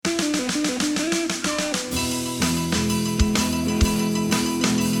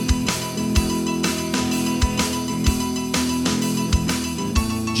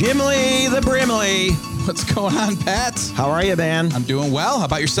Jim Lee, the Brimley. What's going on, Pat? How are you, man? I'm doing well. How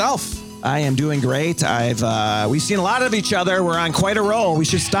about yourself? I am doing great. We've seen a lot of each other. We're on quite a roll. We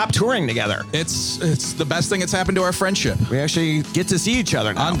should stop touring together. It's the best thing that's happened to our friendship. We actually get to see each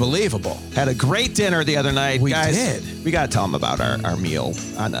other now. Unbelievable. Had a great dinner the other night. We Guys, did. We got to tell them about our meal.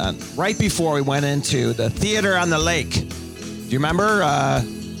 Right before we went into the theater on the lake. Do you remember?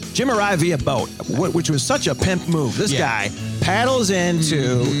 Jim arrived via boat, which was such a pimp move. This guy paddles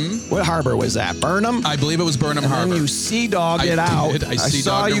into, what harbor was that? Burnham? I believe it was Burnham Harbor. And then you sea-dogged it out. I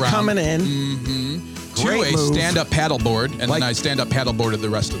saw you around. coming in. To Great a move. stand-up paddleboard, and then I stand-up paddleboarded the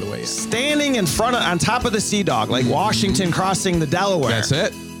rest of the way in. Standing in front on top of the Sea Dog, like Washington crossing the Delaware. That's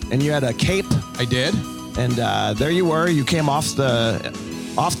it. And you had a cape. I did. And there you were. You came off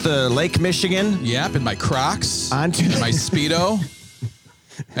the Lake Michigan. Yep, in my Crocs. Onto my Speedo.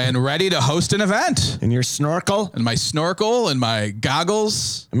 And ready to host an event. And your snorkel. And my snorkel and my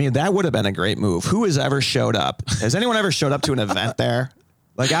goggles. I mean, that would have been a great move. Who has ever showed up? Has anyone ever showed up to an event there?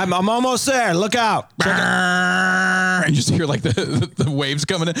 Like, I'm almost there. Look out. And you just hear like the waves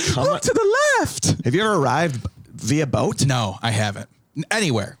coming in. Look to the left. Have you ever arrived via boat? No, I haven't.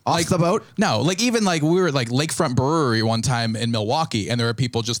 Anywhere. Off the boat? No, like even like we were at like Lakefront Brewery one time in Milwaukee, and there were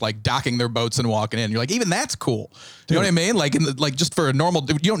people just like docking their boats and walking in. You're like, even that's cool. You know what I mean? Like like just for a normal,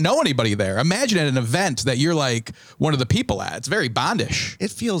 you don't know anybody there. Imagine at an event that you're like one of the people at. It's very Bondish. It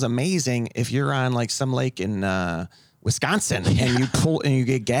feels amazing if you're on like some lake in Wisconsin and you pull and you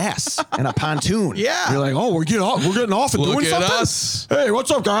get gas in a pontoon. Yeah. You're like, oh, we're getting off and Look doing at something. us. Hey,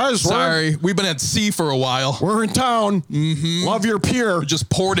 what's up, guys? Sorry, we've been at sea for a while. We're in town. Love your pier. We're just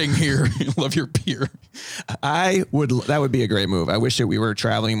porting here. Love your pier. That would be a great move. I wish that we were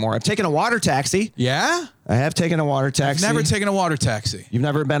traveling more. I've taken a water taxi. Yeah? I have taken a water taxi. I've never taken a water taxi. You've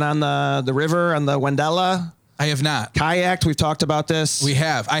never been on the river on the Wendella? I have not. Kayaked. We've talked about this. We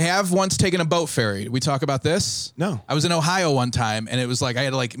have. I have once taken a boat ferry. Did we talk about this? No. I was in Ohio one time, and it was like I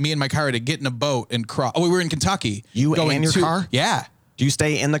had like me and my car had to get in a boat and cross. Oh, we were in Kentucky. You and your car? Yeah. Do you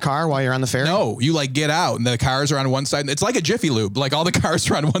stay in the car while you're on the ferry? No, you like get out, and the cars are on one side. It's like a Jiffy Lube. Like all the cars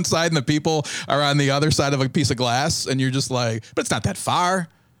are on one side, and the people are on the other side of a piece of glass, and you're just like, but it's not that far.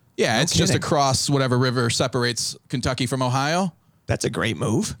 Yeah, No it's kidding. just across whatever river separates Kentucky from Ohio. That's a great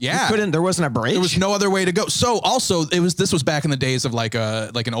move. Yeah. There wasn't a bridge? There was no other way to go. So also this was back in the days of like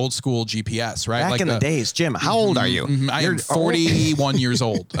an old school GPS, right? Back like in the days. Jim, how old are you? I am 41 years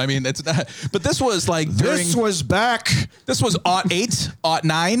old. I mean, it's not, but this was like This was back. This was 08,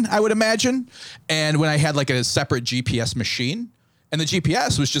 09, I would imagine. And when I had like a separate GPS machine, and the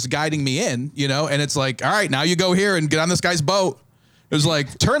GPS was just guiding me in, you know, and it's like, all right, now you go here and get on this guy's boat. It was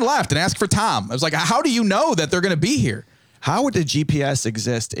like, turn left and ask for Tom. I was like, how do you know that they're going to be here? How would the GPS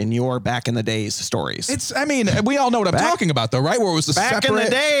exist in your back in the days stories? I mean, we all know what I'm talking about, though, right? Where it was the back separate. in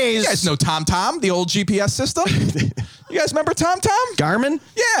the days. You guys know TomTom, the old GPS system. You guys remember TomTom? Garmin?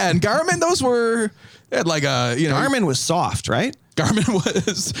 Yeah, and Garmin, those were they had like a Garmin was soft, right? Garmin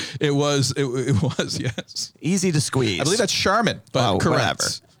was yes. Easy to squeeze. I believe that's Charmin, but correct.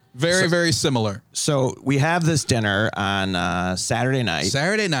 Whatever. Very similar. So we have this dinner on Saturday night.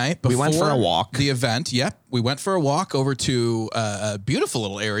 Saturday night, We went for a walk. The event, yep. We went for a walk over to a beautiful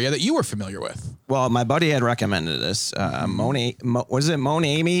little area that you were familiar with. Well, my buddy had recommended this. Was it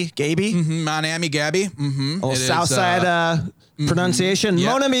Monami Gaby? Monami Gabby. Oh, Southside pronunciation.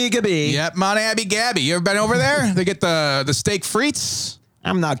 Yep. Monami Gaby. Yep, Monami Gabby. You ever been over there? They get the steak frites.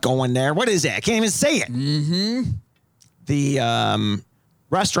 I'm not going there. What is that? I can't even say it. The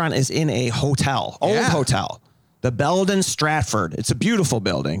restaurant is in a hotel, old hotel, the Belden Stratford. It's a beautiful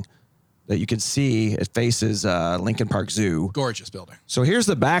building that you can see. It faces Lincoln Park Zoo. Gorgeous building. So here's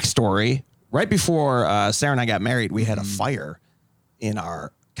the backstory. Right before Sarah and I got married, we had a fire in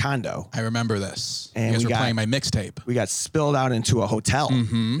our condo. I remember this. And you guys we were playing my mixtape. We got spilled out into a hotel.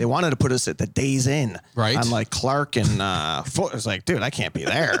 They wanted to put us at the Days Inn. Right. On like Clark and Foot. I was like, dude, I can't be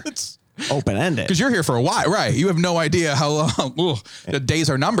there. It's open-ended. Because you're here for a while, right? You have no idea how long the days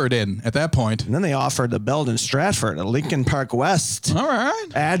are numbered in at that point. And then they offered the Belden Stratford, a Lincoln Park West All right.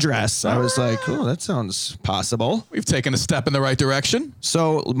 address. I was like, oh, that sounds possible. We've taken a step in the right direction.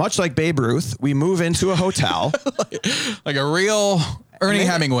 So much like Babe Ruth, we move into a hotel. Like a real Ernie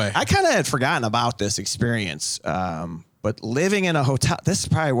Hemingway. I kind of had forgotten about this experience, but living in a hotel, this is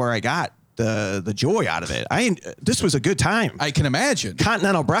probably where I got the joy out of it. This was a good time. I can imagine.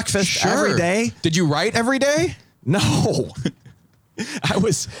 Continental breakfast Sure. every day. Did you write every day? No.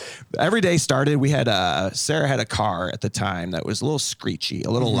 Every day started, we had Sarah had a car at the time that was a little screechy,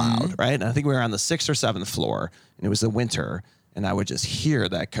 a little loud, right? And I think we were on the 6th or 7th floor, and it was the winter, and I would just hear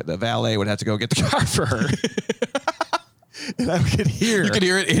that the valet would have to go get the car for her. And I could hear. You could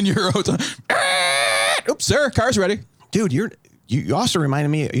hear it in your hotel. Oops, sir, car's ready. Dude, you also reminded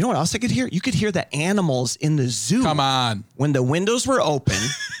me, you know what else I could hear? You could hear the animals in the zoo. Come on. When the windows were open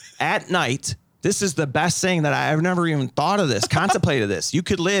at night. This is the best thing that I've never even thought of this, contemplated this. You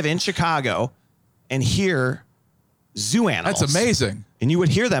could live in Chicago and hear zoo animals. That's amazing. And you would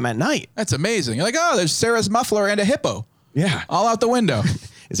hear them at night. That's amazing. You're like, oh, there's Sarah's muffler and a hippo. Yeah. All out the window.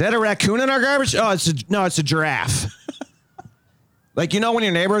 Is that a raccoon in our garbage? Oh, it's a giraffe. Like, you know when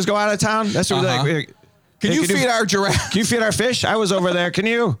your neighbors go out of town? That's what like, Can you feed our giraffe? Can you feed our fish? I was over there. Can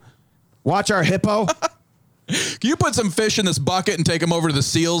you watch our hippo? Can you put some fish in this bucket and take them over to the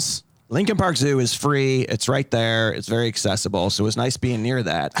seals? Lincoln Park Zoo is free. It's right there. It's very accessible. So it was nice being near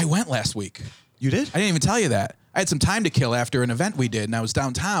that. I went last week. You did? I didn't even tell you that. I had some time to kill after an event we did, and I was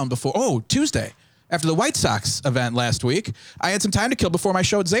downtown Tuesday. After the White Sox event last week, I had some time to kill before my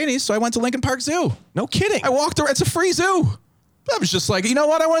show at Zany's, so I went to Lincoln Park Zoo. No kidding. I walked around. It's a free zoo. I was just like, you know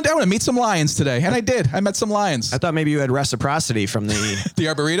what? I want to meet some lions today. And I did. I met some lions. I thought maybe you had reciprocity from the... The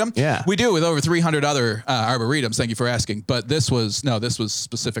Arboretum? Yeah. We do with over 300 other Arboretums. Thank you for asking. But this was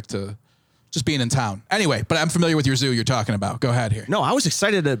specific to just being in town. Anyway, but I'm familiar with your zoo you're talking about. Go ahead here. No, I was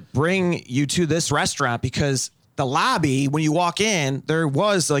excited to bring you to this restaurant because the lobby, when you walk in, there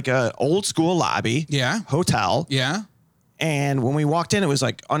was like a old school lobby. Yeah. Hotel. Yeah. And when we walked in, it was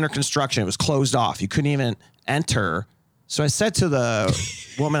like under construction. It was closed off. You couldn't even enter. So I said to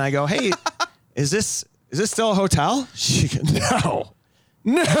the woman, I go, hey, is this still a hotel? She goes,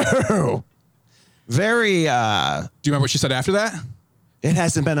 no. Very. Do you remember what she said after that? It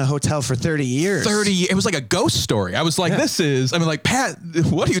hasn't been a hotel for 30 years. 30. It was like a ghost story. I was like, Pat,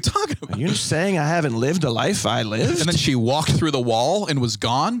 what are you talking about? Are you saying I haven't lived a life I lived? And then she walked through the wall and was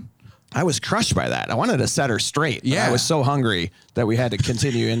gone. I was crushed by that. I wanted to set her straight. Yeah. I was so hungry that we had to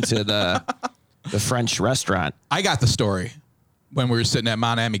continue into the French restaurant. I got the story when we were sitting at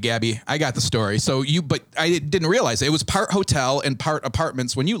Miami Gabby. I got the story. But I didn't realize it was part hotel and part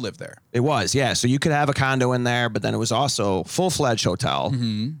apartments when you lived there. It was, yeah. So you could have a condo in there, but then it was also full-fledged hotel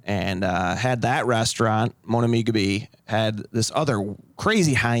and had that restaurant. Mon Ami Gabi had this other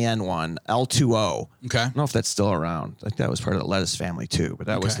crazy high-end one, L2O. Okay. I don't know if that's still around. I think that was part of the Lettuce family too, but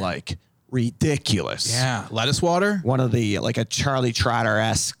that was like ridiculous. Yeah. Lettuce water. One of the, like a Charlie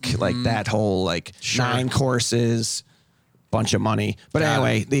Trotter-esque, like that whole, like 9 courses, bunch of money. But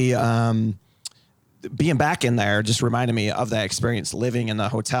anyway, the being back in there just reminded me of that experience living in the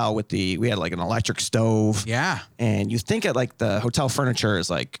hotel with we had like an electric stove. Yeah. And you think it like the hotel furniture is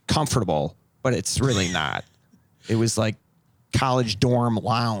like comfortable, but it's really not. It was like college dorm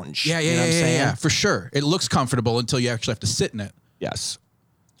lounge. Yeah, You know what I'm saying? yeah. For sure. It looks comfortable until you actually have to sit in it. Yes.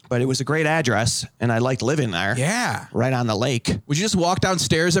 But it was a great address, and I liked living there. Yeah. Right on the lake. Would you just walk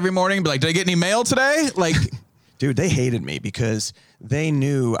downstairs every morning and be like, did I get any mail today? Like, dude, they hated me because they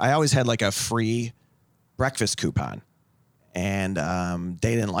knew I always had like a free breakfast coupon, and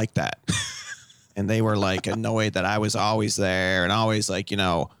they didn't like that. And they were like annoyed that I was always there and always like,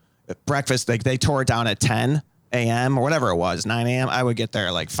 breakfast, like they tore it down at 10 a.m. or whatever it was, 9 a.m. I would get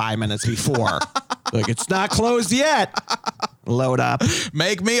there like 5 minutes before. Like, it's not closed yet. Load up.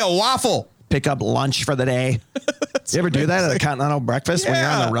 Make me a waffle. Pick up lunch for the day. You ever do that at a continental breakfast when you're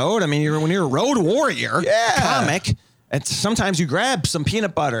on the road? I mean, when you're a road warrior, comic, and sometimes you grab some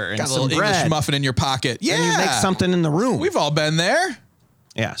peanut butter and Got a some little bread. English muffin in your pocket. Yeah. And you make something in the room. We've all been there.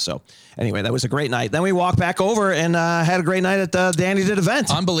 Yeah, so anyway, that was a great night. Then we walked back over and had a great night at the Danny Did event.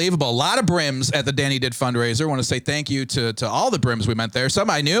 Unbelievable. A lot of brims at the Danny Did fundraiser. I want to say thank you to all the brims we met there. Some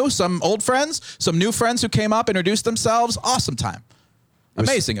I knew, some old friends, some new friends who came up, introduced themselves. Awesome time.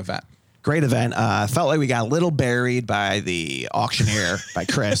 Amazing event. Great event. Felt like we got a little buried by the auctioneer, by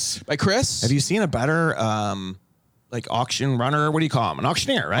Chris. By Chris? Have you seen a better like auction runner? What do you call him? An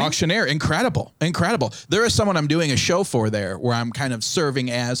auctioneer, right? Auctioneer. Incredible. Incredible. There is someone I'm doing a show for there where I'm kind of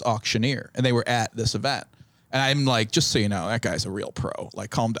serving as auctioneer, and they were at this event. And I'm like, just so you know, that guy's a real pro.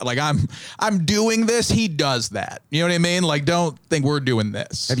 Like, calm down. Like, I'm doing this. He does that. You know what I mean? Like, don't think we're doing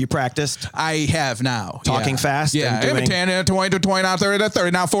this. Have you practiced? I have now. Talking fast? Yeah. And doing... 10, 20, 20, now 30,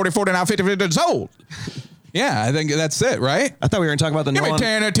 30, now 40, 40, now 50, 50, sold. Yeah, I think that's it, right? I thought we were going to talk about the Give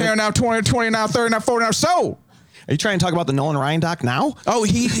Nolan... me 10, now 20, 20, now 30, now 40, now sold. Are you trying to talk about the Nolan Ryan doc now? Oh,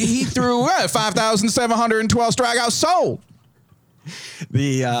 he threw 5,712 strikeouts sold.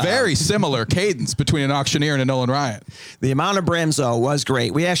 The very similar cadence between an auctioneer and a Nolan Ryan. The amount of brims, though, was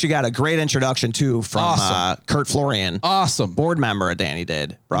great. We actually got a great introduction, too, from Kurt Florian. Awesome. Board member at Danny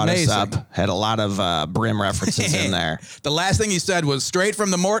Did. Brought us up. Had a lot of brim references in there. The last thing he said was straight from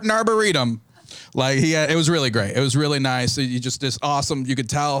the Morton Arboretum. Like it was really great. It was really nice. You just awesome. You could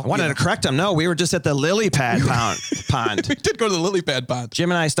tell. I wanted to correct him. No, we were just at the lily pad pond. We did go to the lily pad pond.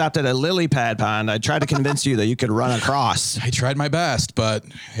 Jim and I stopped at a lily pad pond. I tried to convince you that you could run across. I tried my best, but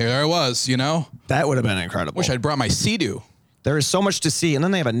here I was, That would have been incredible. Wish I'd brought my Sea-Doo. There is so much to see. And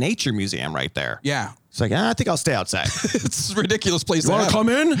then they have a nature museum right there. Yeah. It's like, I think I'll stay outside. It's a ridiculous place You to want to have. come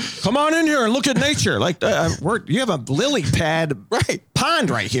in? Come on in here and look at nature. Like, you have a lily pad pond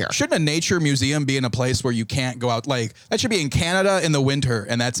right here. Shouldn't a nature museum be in a place where you can't go out? Like, that should be in Canada in the winter,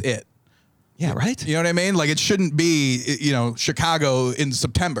 and that's it. Yeah, right? You know what I mean? Like, it shouldn't be, Chicago in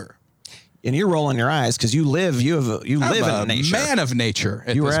September. And you're rolling your eyes because you live in nature. Man of nature.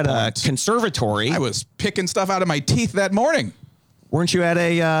 You were at a conservatory. I was picking stuff out of my teeth that morning. Weren't you at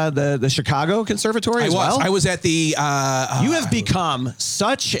the Chicago Conservatory as well? I was at the... you have become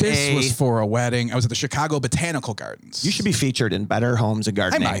such This was for a wedding. I was at the Chicago Botanical Gardens. You should be featured in Better Homes and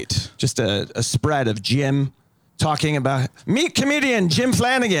Gardening. I might. Just a spread of Jim talking about... Meet comedian Jim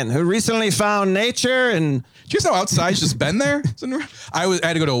Flanagan, who recently found nature and... Do you know Outside's just been there? I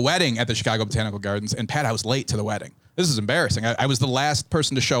had to go to a wedding at the Chicago Botanical Gardens, and Pat, I was late to the wedding. This is embarrassing. I was the last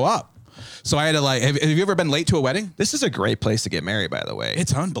person to show up. So I had to have you ever been late to a wedding? This is a great place to get married, by the way.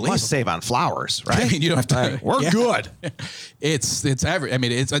 It's unbelievable. Must save on flowers, right? I mean, you don't have to. We're good.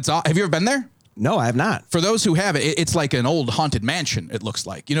 It's all. Have you ever been there? No, I have not. For those who have it's like an old haunted mansion, it looks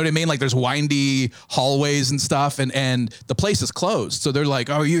like. You know what I mean? Like there's windy hallways and stuff, and the place is closed. So they're like,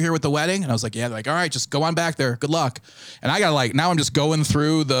 oh, are you here with the wedding? And I was like, yeah. They're like, all right, just go on back there. Good luck. And I got now I'm just going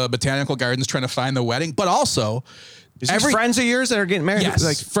through the botanical gardens trying to find the wedding, but also... Is these friends of yours that are getting married? Yes,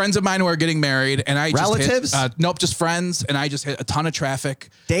 like friends of mine who are getting married, and I relatives? Just hit, nope, just friends, and I just hit a ton of traffic.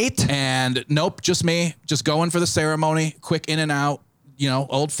 Date? And nope, just me, just going for the ceremony, quick in and out.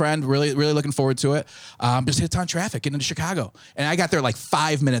 Old friend, really, really looking forward to it. Just hit a ton of traffic getting into Chicago, and I got there like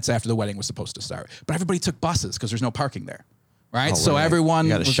 5 minutes after the wedding was supposed to start. But everybody took buses because there's no parking there. Right. So everyone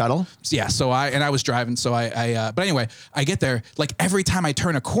got a shuttle. Yeah. So I was driving. So but anyway, I get there. Like every time I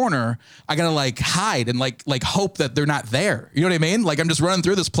turn a corner, I got to hide and like hope that they're not there. You know what I mean? Like I'm just running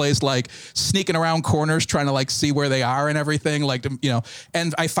through this place, like sneaking around corners, trying to see where they are and everything.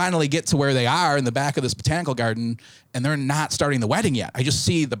 And I finally get to where they are in the back of this botanical garden, and they're not starting the wedding yet. I just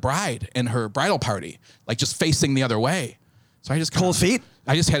see the bride and her bridal party, just facing the other way. So I just cold feet.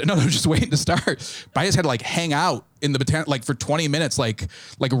 I just had they're just waiting to start. But I just had to hang out in the for 20 minutes, like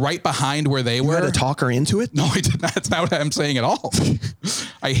right behind where they were. You had to talk her into it? No, I did not. That's not what I'm saying at all.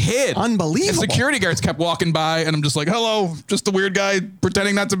 I hid. Unbelievable. And security guards kept walking by, and I'm just like, hello, just the weird guy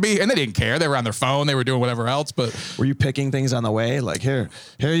pretending not to be. And they didn't care. They were on their phone. They were doing whatever else. But were you picking things on the way? Like, here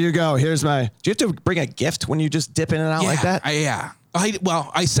you go. Here's my... Do you have to bring a gift when you just dip in and out like that?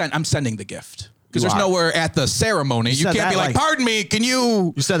 I'm sending the gift. Because there's nowhere at the ceremony. You can't be like, pardon me, can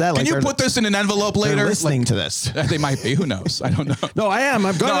you... You said that Can you put this in an envelope later? They're listening to this. They might be. Who knows? I don't know. No, I am.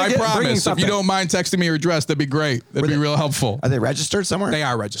 I'm going to I promise. something. If you don't mind texting me your address, that'd be great. That'd be real helpful. Are they registered somewhere? They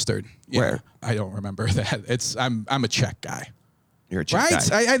are registered. Yeah. Where? I don't remember that. I'm a check guy. You're a check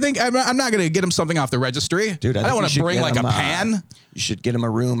guy. I think I'm not going to get him something off the registry. Dude, I don't want to bring a pan. You should get him a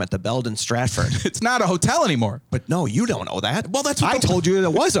room at the Belden Stratford. It's not a hotel anymore. But no, you don't know that. Well, that's what I told you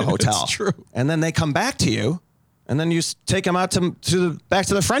it was a hotel. It's true. And then they come back to you, and then you take him out back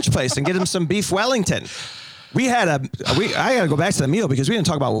to the French place and get him some beef Wellington. I got to go back to the meal because we didn't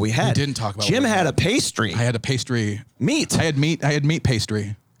talk about what we had. We didn't talk about Jim had a pastry. I had a pastry. Meat. I had meat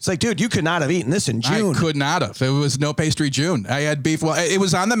pastry. It's like, dude, you could not have eaten this in June. I could not have. It was no pastry June. I had beef. Well, it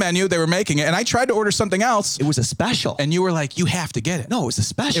was on the menu. They were making it. And I tried to order something else. It was a special. And you were like, you have to get it. No, it was a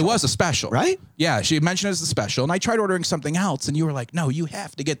special. It was a special. Right? Yeah, she mentioned it as a special. And I tried ordering something else. And you were like, no, you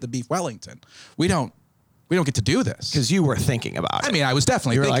have to get the beef Wellington. We don't get to do this. Because you were thinking about it. I mean, I was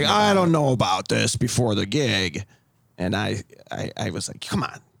definitely you were thinking like, I don't know about this before the gig. And I was like, come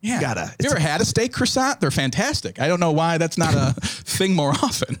on. Yeah. You ever had a steak croissant? They're fantastic. I don't know why that's not a thing more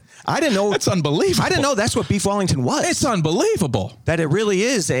often. I didn't know. That's unbelievable. I didn't know that's what beef Wellington was. It's unbelievable. That it really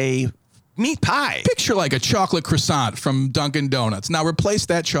is a meat pie. Picture like a chocolate croissant from Dunkin' Donuts. Now replace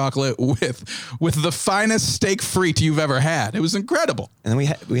that chocolate with the finest steak frite you've ever had. It was incredible. And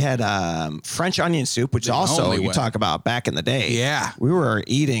then we had French onion soup, which also you talk about back in the day. Yeah. We were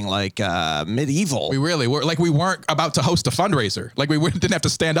eating like medieval. We really were. Like we weren't about to host a fundraiser. Like we didn't have to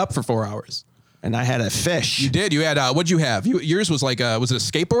stand up for 4 hours. And I had a fish. You did. You had, what'd you have? Yours was like, was it a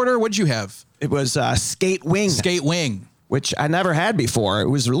skateboarder? What'd you have? It was skate wing. Skate wing. Which I never had before. It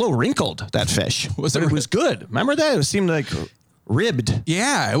was a little wrinkled, that fish. It was good. Remember that? It seemed like ribbed.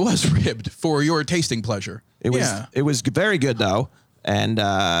 Yeah, it was ribbed for your tasting pleasure. It was very good though, and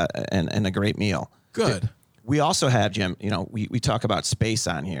a great meal. Good. We also had, Jim, we talk about space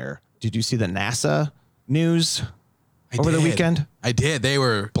on here. Did you see the NASA news I over the did. weekend? I did. They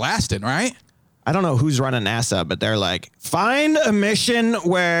were blasting, right? I don't know who's running NASA, but they're like, find a mission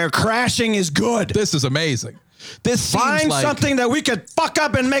where crashing is good. This is amazing. This seems Find like something that we could fuck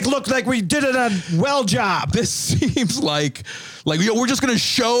up and make look like we did it a well job. this seems like we're just gonna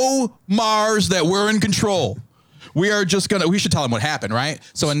show Mars that we're in control. We should tell them what happened, right?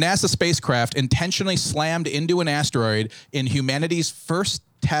 So a NASA spacecraft intentionally slammed into an asteroid in humanity's first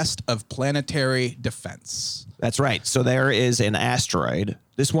test of planetary defense. That's right. So there is an asteroid.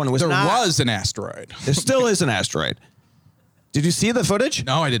 This one was There not. was an asteroid. There still is an asteroid. Did you see the footage?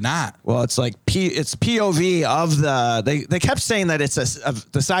 No, I did not. Well, it's like it's POV of the. They kept saying that it's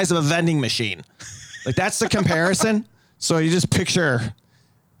the size of a vending machine. Like that's the comparison. So you just picture.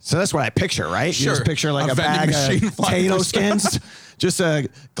 So that's what I picture, right? You Sure. just picture like A a vending bag machine of flying potato through skins, just a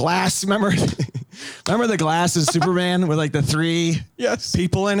glass. Remember the glass of Superman with like the 3 Yes.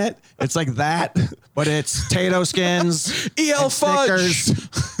 people in it? It's like that, but it's potato skins, E.L. and Fudge.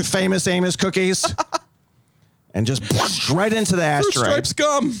 Snickers, Famous Amos cookies, and just right into the Fruit asteroid. Stripes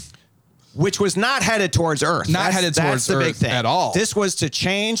gum. Which was not headed towards Earth. Not headed towards the big Earth thing at all. This was to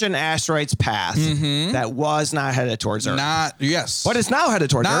change an asteroid's path that was not headed towards Earth. Yes. But it's now headed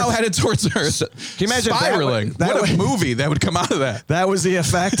towards now Earth. headed towards Earth. Can you imagine spiraling? that What a would- movie that would come out of that. That was the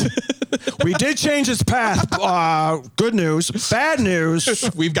effect. We did change its path. Good news. Bad news.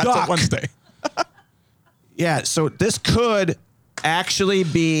 We've got Duck. till Wednesday. Yeah, so this could actually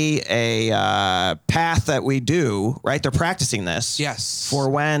be a path that we do, right? They're practicing this. Yes. For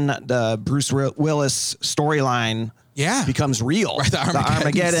when the Bruce Willis storyline becomes real. Right, the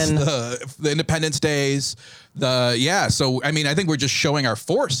Armageddon. the Independence Days, So I mean, I think we're just showing our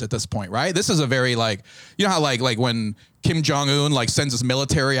force at this point, right? This is a very you know how like when Kim Jong-un sends his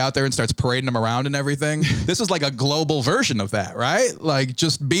military out there and starts parading them around and everything. This is like a global version of that, right? Like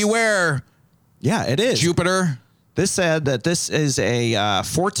just beware. Yeah, it is. Jupiter. This said that this is a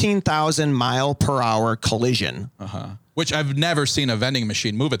 14,000 mile per hour collision. Which I've never seen a vending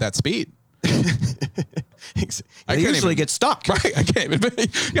machine move at that speed. They usually get stuck. Right. I can't even. You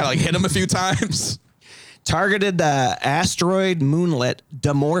gotta hit them a few times. Targeted the asteroid moonlet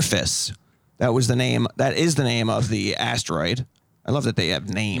Dimorphos. That is the name of the asteroid. I love that they have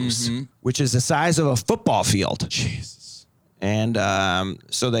names, which is the size of a football field. Jesus. And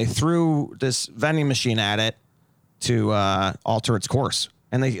so they threw this vending machine at it to alter its course,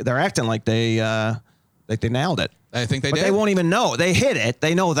 and they're acting like they nailed it. I think they but did. They won't even know. They hit it.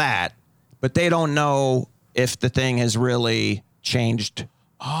 They know that, but they don't know if the thing has really changed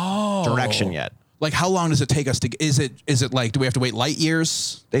direction yet. Like, how long does it take us to? Is it like? Do we have to wait light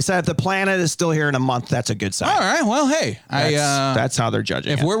years? They said if the planet is still here in a month, that's a good sign. All right. Well, hey, That's how they're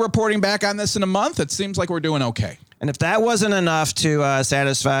judging. if it. we're reporting back on this in a month, it seems like we're doing okay. And if that wasn't enough to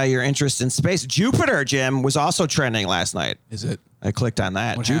satisfy your interest in space, Jupiter, Jim, was also trending last night. Is it? I clicked on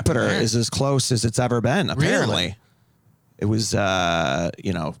that. What Jupiter happened there? is as close as it's ever been, apparently. Really? It was,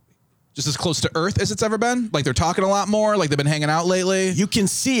 Just as close to Earth as it's ever been? Like they're talking a lot more? Like they've been hanging out lately? you can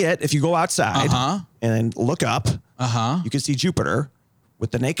see it if you go outside and look up. You can see Jupiter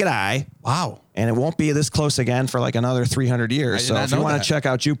with the naked eye. Wow. And it won't be this close again for like another 300 years. I did So not if you know want that. to check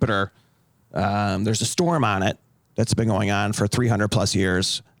out Jupiter, there's a storm on it that's been going on for 300 plus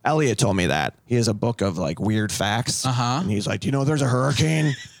years. Elliot told me that. He has a book of like weird facts. And he's like, there's a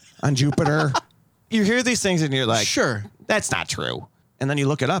hurricane on Jupiter? You hear these things and you're like, Sure. that's not true. And then you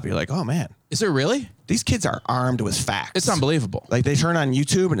look it up, you're like, oh man, Is it really? these kids are armed with facts. It's unbelievable. Like they turn on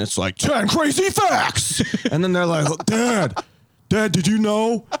YouTube and it's like 10 crazy facts. And then they're like, Dad, did you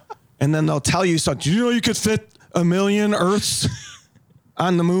know? And then they'll tell you something. Did you know you could fit 1 million Earths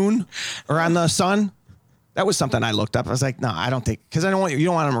on the moon or on the sun? That was something I looked up. I was like, no, I don't think, because I don't want you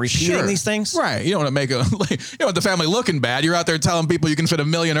don't want them repeating these things. Right. You don't want to make you don't want the family looking bad. You're out there telling people you can fit 1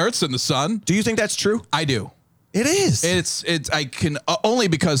 million Earths in the sun. Do you think that's true? I do. It is. It's I can only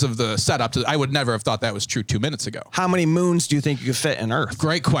because of the setup. I would never have thought that was true 2 minutes ago. How many moons do you think you could fit in Earth?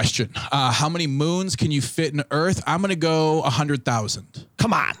 Great question. How many moons can you fit in Earth? I'm going to go 100,000.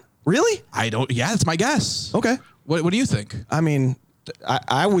 Come on. Really? Yeah, that's my guess. Okay. What do you think? I mean,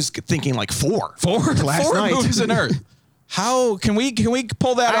 I was thinking like 4. 4 last night. moons in Earth. How can we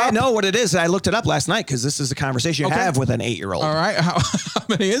pull that up? I know what it is. I looked it up last night because this is a conversation you have with an 8-year-old. All right. How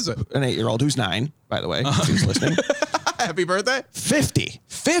many is it? An 8-year-old who's 9, by the way, if he's listening. Happy birthday. 50.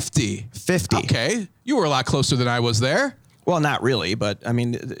 50. 50. Okay. You were a lot closer than I was there. Well, not really, but I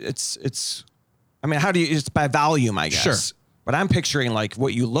mean, it's how do you, it's by volume, I guess. Sure. But I'm picturing like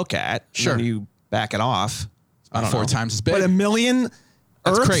what you look at. Sure. And you back it off. I don't 4 know. times as big. But 1 million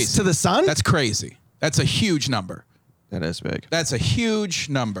That's Earths crazy. to the sun? That's crazy. That's a huge number. That is big. That's a huge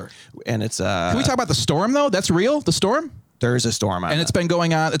number. And it's Can we talk about the storm though? That's real. The storm, there's a storm on and it. it's been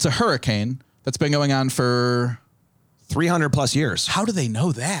going on. It's a hurricane that's been going on for 300 plus years. How do they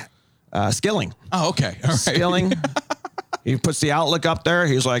know that? Skilling. Oh, okay. All right. Skilling. He puts the outlook up there.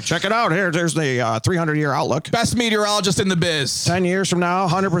 He's like, check it out. There's the 300-year outlook. Best meteorologist in the biz. 10 years from now,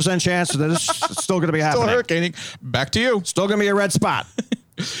 100% chance that it's still going to be happening. Still hurricaning. Back to you. Still going to be a red spot.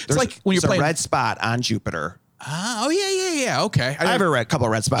 It's like when you're There's playing a red spot on Jupiter. Oh yeah. Okay. I have a couple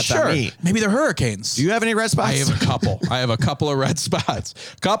of red spots Sure. on me. Maybe they're hurricanes. Do you have any red spots? I have a couple. I have a couple of red spots.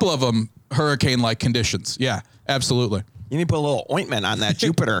 A couple of them hurricane-like conditions. Yeah, absolutely. You need to put a little ointment on that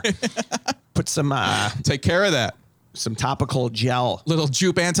Jupiter. Put some Take care of that. some topical gel. Little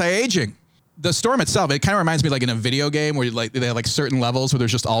Jupe anti-aging. The storm itself, it kind of reminds me like in a video game where they have like certain levels where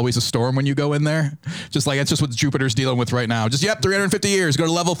there's just always a storm when you go in there. Just like, it's just what Jupiter's dealing with right now. Just, 350 years, go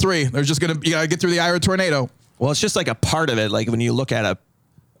to level 3. There's just you gotta get through the eye of a tornado. Well, it's just like a part of it. Like when you look at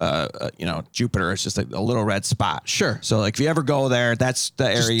Jupiter, it's just like a little red spot. Sure. So like if you ever go there, that's the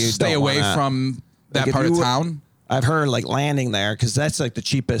area you Stay don't away wanna, from that like, part if of you- town. I've heard like landing there because that's like the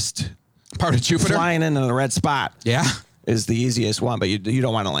cheapest. Part of Jupiter. Flying into the red spot Yeah. is the easiest one, but you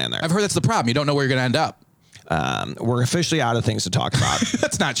don't want to land there. I've heard that's the problem. You don't know where you're going to end up. We're officially out of things to talk about.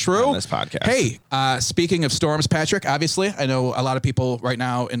 That's not true. On this podcast. Hey, speaking of storms, Patrick, obviously, I know a lot of people right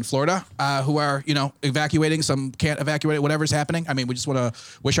now in Florida who are, evacuating. Some can't evacuate, whatever's happening. I mean, we just want to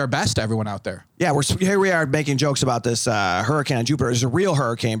wish our best to everyone out there. Yeah, here we are making jokes about this hurricane on Jupiter. There's a real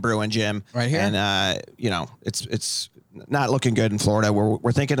hurricane brewing, Jim. Right here? And, it's not looking good in Florida.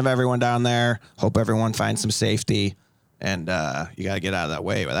 We're thinking of everyone down there. Hope everyone finds some safety. And you got to get out of that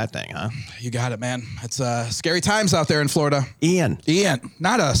way with that thing, huh? You got it, man. It's scary times out there in Florida. Ian.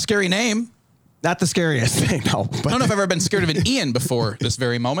 Not a scary name. Not the scariest thing, no. But I don't know if I've ever been scared of an Ian before this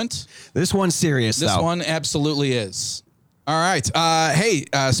very moment. this one's serious, This though. one absolutely is. All right.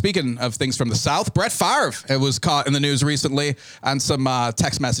 Speaking of things from the South, Brett Favre was caught in the news recently on some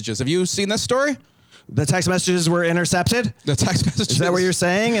text messages. Have you seen this story? The text messages were intercepted? The text messages. Is that what you're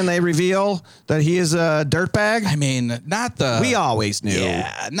saying? And they reveal that he is a dirtbag? I mean, not the. We always knew.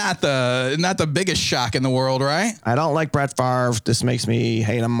 Yeah, not the biggest shock in the world, right? I don't like Brett Favre. This makes me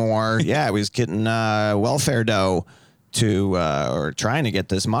hate him more. Yeah, he was getting welfare dough or trying to get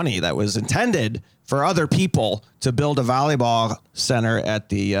this money that was intended for other people to build a volleyball center at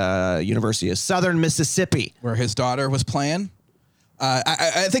the University of Southern Mississippi. Where his daughter was playing.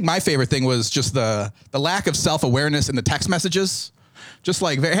 I think my favorite thing was just the lack of self-awareness in the text messages. Just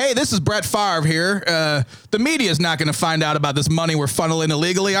like, hey, this is Brett Favre here. The media is not going to find out about this money we're funneling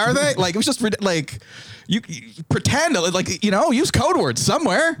illegally, are they? Like, it was just like, you pretend, like, use code words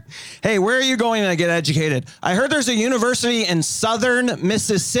somewhere. Hey, where are you going to get educated? I heard there's a university in Southern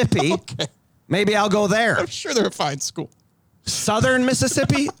Mississippi. Okay. Maybe I'll go there. I'm sure they're a fine school. Southern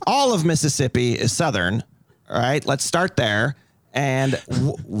Mississippi? All of Mississippi is Southern. All right, let's start there. And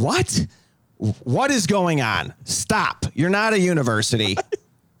what? What is going on? Stop. You're not a university.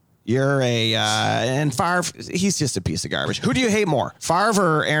 You're and Favre, he's just a piece of garbage. Who do you hate more,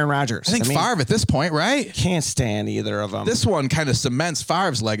 Favre or Aaron Rodgers? I think Favre at this point, right? Can't stand either of them. This one kind of cements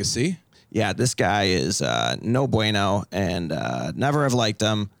Favre's legacy. Yeah, this guy is no bueno and never have liked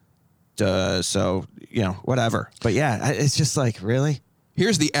him. So, whatever. But yeah, it's just like, really?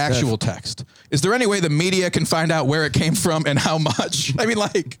 Here's the actual text. Is there any way the media can find out where it came from and how much? I mean,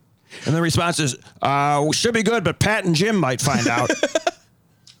 like. And the response is, should be good, but Pat and Jim might find out.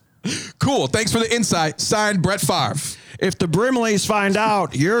 Cool. Thanks for the insight. Signed, Brett Favre. If the Brimleys find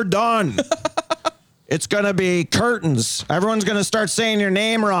out, you're done. It's going to be curtains. Everyone's going to start saying your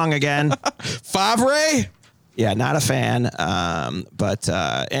name wrong again. Favre? Yeah, not a fan. But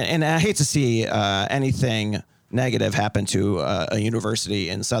I hate to see anything negative happen to a university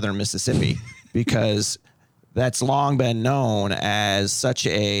in Southern Mississippi because that's long been known as such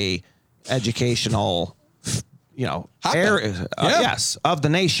a educational, area, yes, of the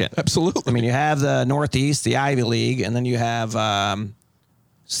nation. Absolutely. I mean, you have the Northeast, the Ivy League, and then you have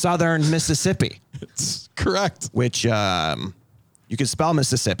Southern Mississippi. It's correct. Which you can spell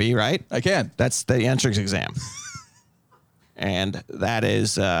Mississippi, right? I can. That's the entrance exam. And that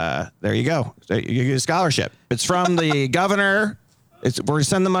is, there you go. You get a scholarship. It's from the governor. We're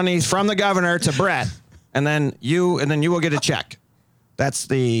sending the money from the governor to Brett, and then you will get a check. That's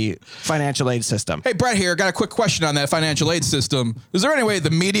the financial aid system. Hey, Brett here. Got a quick question on that financial aid system. Is there any way the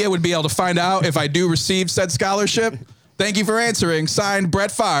media would be able to find out if I do receive said scholarship? Thank you for answering. Signed,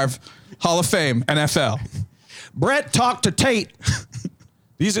 Brett Favre, Hall of Fame, NFL. Brett talked to Tate.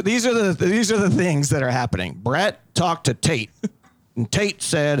 These are the things that are happening. Brett talked to Tate, and Tate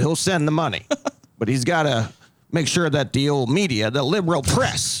said he'll send the money, but he's got to make sure that the old media, the liberal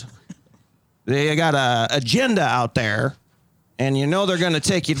press, they got a agenda out there, and you know they're going to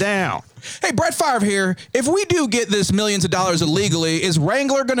take you down. Hey, Brett Favre here. If we do get this millions of dollars illegally, is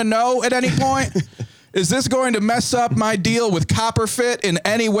Wrangler going to know at any point? Is this going to mess up my deal with Copperfit in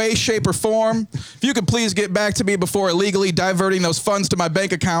any way, shape, or form? If you could please get back to me before illegally diverting those funds to my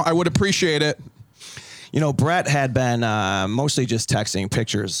bank account, I would appreciate it. You know, Brett had been mostly just texting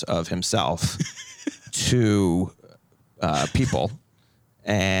pictures of himself to people.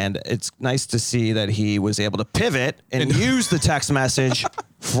 And it's nice to see that he was able to pivot and use the text message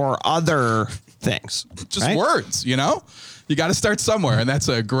for other things. Just right? words, you know? You got to start somewhere, and that's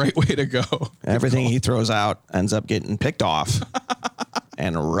a great way to go. Everything he throws out ends up getting picked off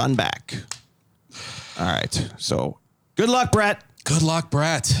and run back. All right. So good luck, Brett. Good luck,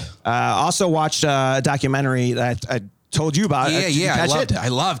 Brett. Also watched a documentary that I told you about. Yeah. I loved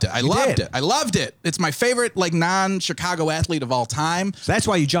it. I loved it. It's my favorite, like, non-Chicago athlete of all time. So that's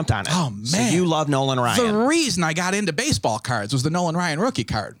why you jumped on it. Oh, man. So you love Nolan Ryan. The reason I got into baseball cards was the Nolan Ryan rookie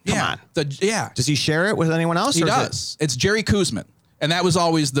card. Come on. Yeah. Does he share it with anyone else? He does. It's Jerry Koosman. And that was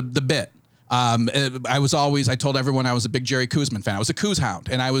always the bit. I told everyone I was a big Jerry Koosman fan. I was a Koos hound,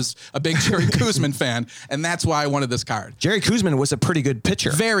 and I was a big Jerry Koosman fan, and that's why I wanted this card. Jerry Koosman was a pretty good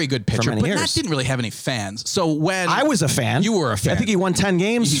pitcher. Very good pitcher, for many but years. that didn't really have any fans. So when I was a fan. You were a fan. I think he won 10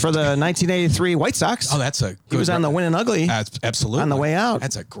 games for the 1983 White Sox. Oh, that's a good He was on the Win and Ugly. Absolutely. On the way out.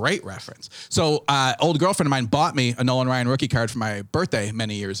 That's a great reference. So old girlfriend of mine bought me a Nolan Ryan rookie card for my birthday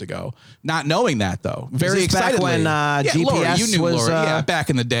many years ago, not knowing that, though. Very excited when GPS Lori, you knew was... Lori. Yeah, back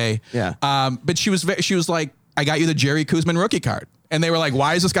in the day. Yeah. But she was like, I got you the Jerry Koosman rookie card. And they were like,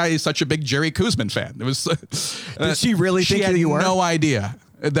 why is this guy such a big Jerry Koosman fan? It was. Did she really think who you were? No idea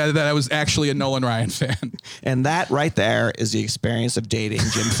that I was actually a Nolan Ryan fan. And that right there is the experience of dating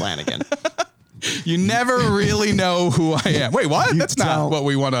Jim Flanagan. You never really know who I am. Wait, what? That's not what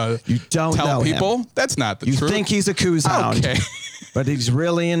we want to tell people. Him. That's not the truth. truth. You think he's a Coos hound, okay. But he's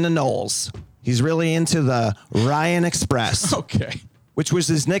really into Knowles. He's really into the Ryan Express. Okay. Which was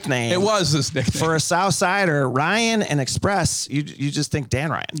his nickname. It was his nickname. For a South Sider, Ryan and Express, you just think Dan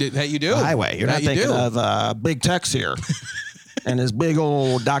Ryan. That you do. The highway. You're not thinking of Big Tex here. And his big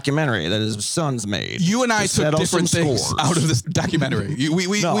old documentary that his son's made. You and I took different things out of this documentary.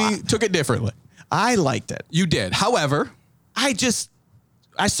 We took it differently. I liked it. You did. However, I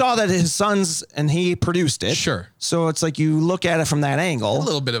saw that his sons and he produced it. Sure. So it's like you look at it from that angle. A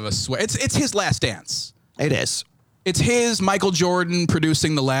little bit of a sweat. It's his Last Dance. It is. It's his Michael Jordan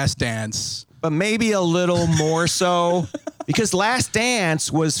producing The Last Dance. But maybe a little more so because Last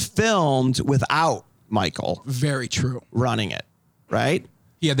Dance was filmed without Michael. Very true. Running it, right?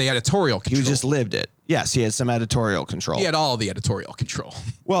 He had the editorial control. He just lived it. Yes, he had some editorial control. He had all the editorial control.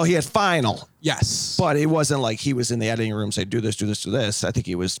 Well, he had final. Yes. But it wasn't like he was in the editing room saying, do this, do this, do this. I think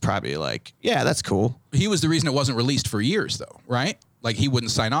he was probably like, yeah, that's cool. He was the reason it wasn't released for years, though, right? Like, he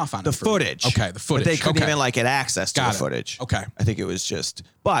wouldn't sign off on the footage. Okay, the footage. But they couldn't even like get access to the footage. Okay. I think it was just,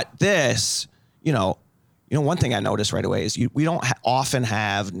 but this, you know, one thing I noticed right away is we don't often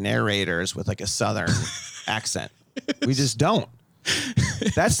have narrators with like a Southern accent. We just don't.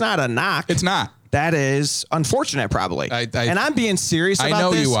 That's not a knock. It's not. That is unfortunate, probably. And I'm being serious about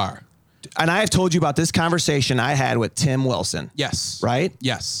this. I know you are. And I have told you about this conversation I had with Tim Wilson. Yes. Right?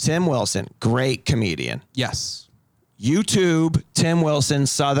 Yes. Tim Wilson, great comedian. Yes. YouTube Tim Wilson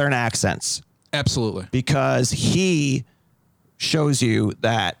Southern accents. Absolutely. Because he shows you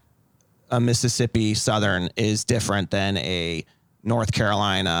that a Mississippi Southern is different than a North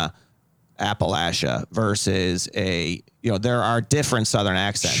Carolina Appalachia versus there are different Southern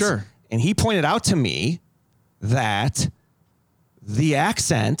accents. Sure. And he pointed out to me that the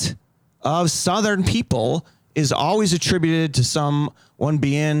accent of Southern people is always attributed to someone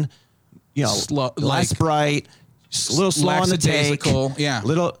being, less bright, a little slow on the take.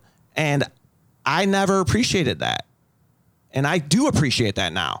 Yeah. And I never appreciated that. And I do appreciate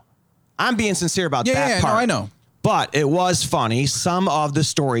that now. I'm being sincere about that part. No, I know. But it was funny. Some of the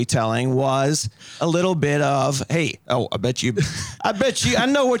storytelling was a little bit of, hey, I bet you, I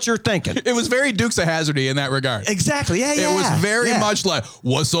know what you're thinking. It was very Dukes of Hazzardy in that regard. Exactly. Yeah. It was very much like,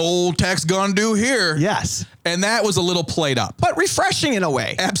 what's old Tex gonna do here? Yes. And that was a little played up. But refreshing in a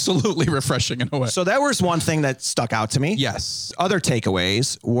way. Absolutely refreshing in a way. So that was one thing that stuck out to me. Yes. Other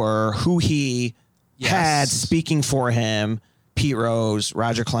takeaways were who he had speaking for him, Pete Rose,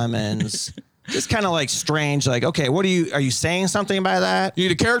 Roger Clemens. Just kind of like strange, like, okay, are you saying something by that? You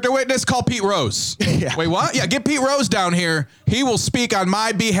need a character witness? Call Pete Rose. Yeah. Wait, what? Yeah, get Pete Rose down here. He will speak on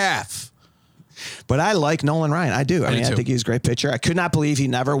my behalf. But I like Nolan Ryan. I do. I do too. think he's a great pitcher. I could not believe he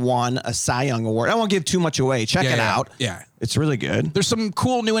never won a Cy Young award. I won't give too much away. Check it out. Yeah. It's really good. There's some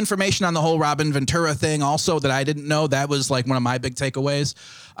cool new information on the whole Robin Ventura thing also that I didn't know. That was like one of my big takeaways.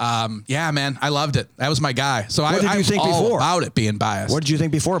 Yeah, man, I loved it. That was my guy. So What did you think all before? about it being biased. What did you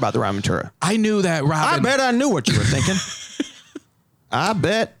think before about the Robin Ventura? I knew that Robin. I bet I knew what you were thinking. I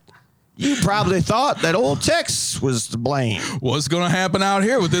bet you probably thought that old Tex was to blame. What's going to happen out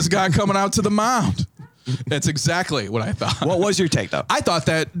here with this guy coming out to the mound? That's exactly what I thought. What was your take, though? I thought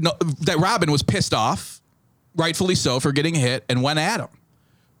that Robin was pissed off, rightfully so, for getting hit and went at him.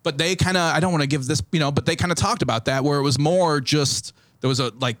 But they kind of, I don't want to give this, but they kind of talked about that where it was more just, there was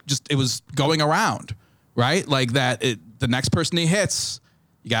it was going around, right? Like that, the next person he hits,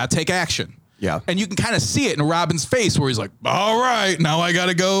 you got to take action. Yeah. And you can kind of see it in Robin's face where he's like, all right, now I got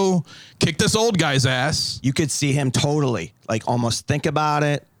to go kick this old guy's ass. You could see him totally, like, almost think about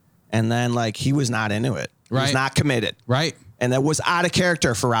it, and then, like, he was not into it. He was not committed. Right. And that was out of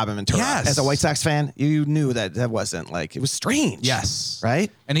character for Robin Ventura. Yes. As a White Sox fan, you knew that wasn't, like, it was strange. Yes.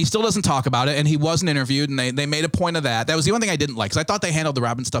 Right? And he still doesn't talk about it, and he wasn't interviewed, and they made a point of that. That was the one thing I didn't like, because I thought they handled the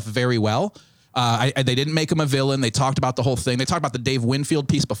Robin stuff very well. They didn't make him a villain. They talked about the whole thing. They talked about the Dave Winfield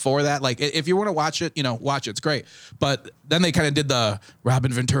piece before that. Like, if you want to watch it, watch it. It's great. But then they kind of did the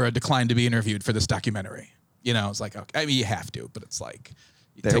Robin Ventura declined to be interviewed for this documentary. It's like, okay, I mean, you have to, but it's like,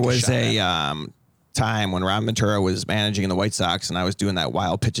 there was a time when Robin Ventura was managing the White Sox, and I was doing that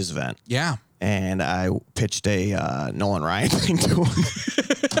Wild Pitches event. Yeah. And I pitched a Nolan Ryan thing to him.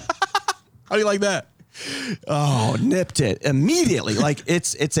 How do you like that? Oh, nipped it immediately. Like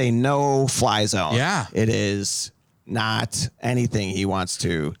it's a no-fly zone. Yeah. It is not anything he wants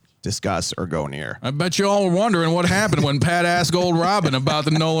to discuss or go near. I bet you all are wondering what happened when Pat asked old Robin about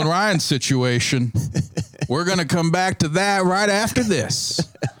the Nolan Ryan situation. We're going to come back to that right after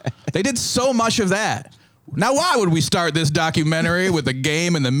this. They did so much of that. Now, why would we start this documentary with a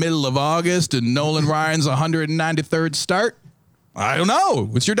game in the middle of August and Nolan Ryan's 193rd start? I don't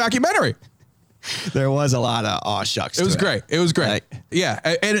know. It's your documentary. There was a lot of aw shucks. It was great. It was great. Like, yeah.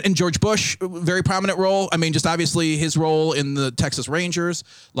 And George Bush, very prominent role. I mean, just obviously his role in the Texas Rangers,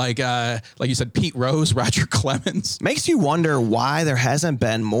 like you said, Pete Rose, Roger Clemens. makes you wonder why there hasn't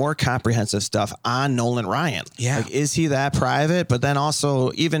been more comprehensive stuff on Nolan Ryan. Yeah. Like, is he that private? But then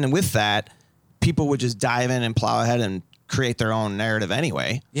also, even with that, people would just dive in and plow ahead and create their own narrative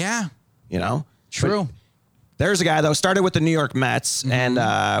anyway. Yeah. But True. there's a guy, though, started with the New York Mets and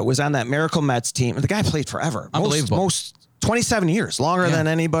was on that Miracle Mets team. The guy played forever. Unbelievable. Most 27 years, longer than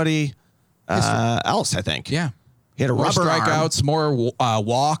anybody else, I think. Yeah. He had a More rubber strikeouts, more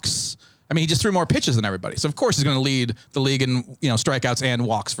walks. I mean, he just threw more pitches than everybody. So, of course, he's going to lead the league in strikeouts and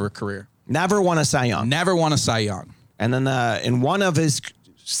walks for a career. Never won a Cy Young. Never won a Cy Young. And then in one of his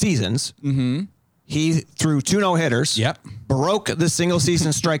seasons, he threw 2 no-hitters. Yep. Broke the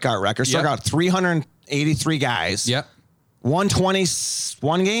single-season strikeout record. Struck out 383 guys. Yep. Won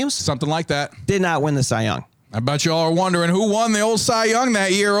 21 games. Something like that. Did not win the Cy Young. I bet you all are wondering who won the old Cy Young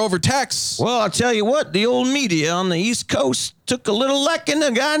that year over Tex. Well, I'll tell you what. The old media on the East Coast took a little liking to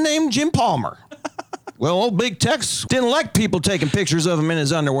a guy named Jim Palmer. Well, old Big Tex didn't like people taking pictures of him in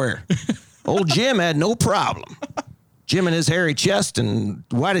his underwear. Old Jim had no problem. Jim and his hairy chest and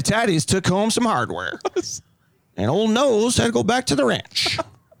whitey tighties took home some hardware. And old Nose had to go back to the ranch.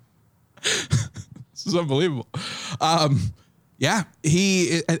 This is unbelievable. Yeah,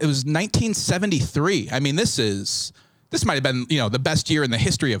 it was 1973. I mean, this might have been, the best year in the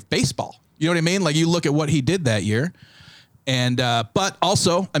history of baseball. You know what I mean? Like, you look at what he did that year. And, but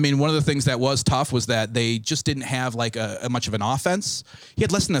also, I mean, one of the things that was tough was that they just didn't have like a much of an offense. He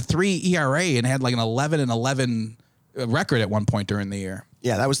had less than a 3 ERA and had like an 11-11 record at one point during the year.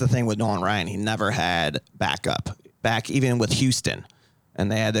 Yeah, that was the thing with Nolan Ryan. He never had back even with Houston. And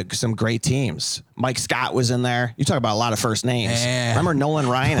they had some great teams. Mike Scott was in there. You talk about a lot of first names. Man. Remember Nolan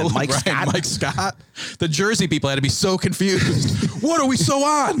Ryan and Mike Scott? Mike Scott. The Jersey people had to be so confused. What are we so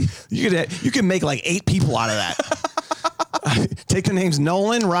on? You could make like 8 people out of that. Take the names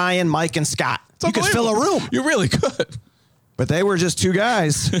Nolan, Ryan, Mike, and Scott. You could fill a room. You really could. But they were just 2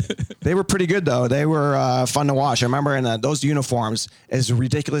 guys. They were pretty good, though. They were fun to watch. I remember in those uniforms, as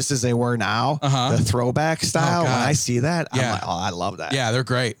ridiculous as they were now, the throwback style, when I see that, I'm like, oh, I love that. Yeah, they're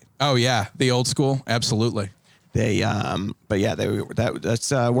great. Oh, yeah. The old school. Absolutely. That's where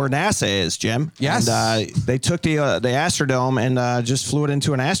NASA is, Jim. Yes. And they took the Astrodome and just flew it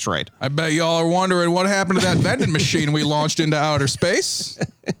into an asteroid. I bet y'all are wondering what happened to that vending machine we launched into outer space.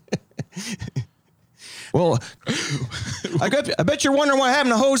 Well, I bet you're wondering what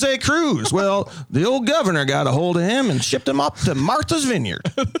happened to Jose Cruz. Well, the old governor got a hold of him and shipped him up to Martha's Vineyard.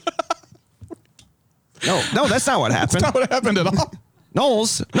 No, that's not what happened. Not what happened at all.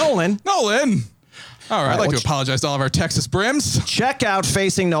 Nolan. All right, I'd like well, to apologize to all of our Texas Brims. Check out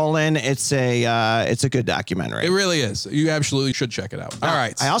Facing Nolan. It's a good documentary. It really is. You absolutely should check it out. All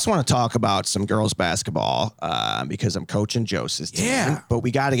right. I also want to talk about some girls basketball because I'm coaching Joseph's team. Yeah. But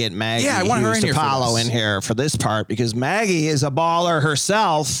we got to get Maggie I want her in here for Apollo this. in here for this part because Maggie is a baller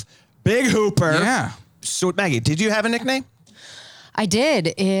herself. Big hooper. Yeah. So, Maggie, did you have a nickname? I did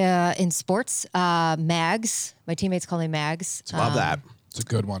in sports. Mags. My teammates call me Mags. Love that. It's a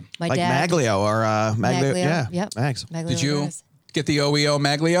good one. My Like dad. Maglio or Maglio. Yeah. Yep. Mags. Maglio Did you Ramirez. get the OEO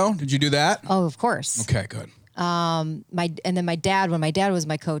Maglio? Did you do that? Oh, of course. Okay, good. And then my dad, when my dad was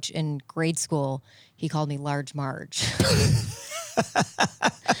my coach in grade school, he called me Large Marge.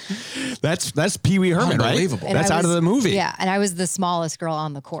 That's Pee Wee Herman, right? Unbelievable. And That's I out of was- the movie. Yeah, and I was the smallest girl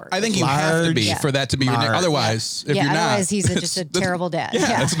on the court. I think you have to be Large for that to be your name. Marge. Otherwise, if yeah, you're not, otherwise he's just a terrible dad. Yeah,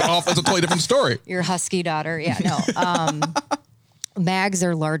 that's that's a totally different story. Your husky daughter. Yeah, no. Mags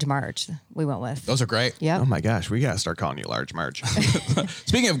or Large Marge, we went with. Those are great. Yep. Oh my gosh, we gotta start calling you Large Marge.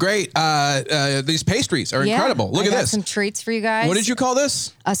 Speaking of great, these pastries are Yeah, incredible. Look I at got this. some treats for you guys. What did you call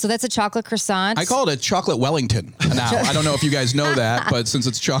this? So that's a chocolate croissant. I call it a chocolate Wellington. Now I don't know if you guys know that, but since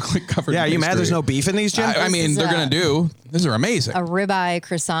it's chocolate covered, Yeah, are you mad there's no beef in these, Jim? I mean, is, they're gonna do. These are amazing. a ribeye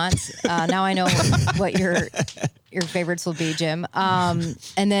croissant. Now I know what your favorites will be, Jim. And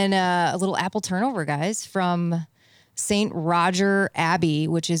then a little apple turnover, guys, from St. Roger Abbey,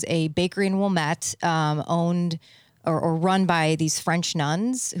 which is a bakery in Wilmette, owned or run by these French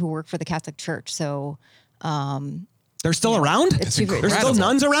nuns who work for the Catholic Church. So They're still around? It's super- There's still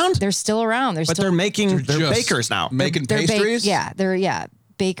nuns around? they're still around. But still, they're Just bakers now. making they're pastries. they're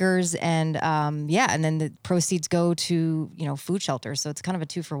bakers and and then the proceeds go to food shelters. So it's kind of a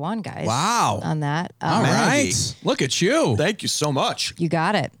 2-for-1, guys. Wow. On that. All Maggie. right, look at you. Thank you so much. You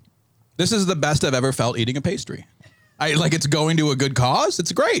got it. This is the best I've ever felt eating a pastry. It's going to a good cause.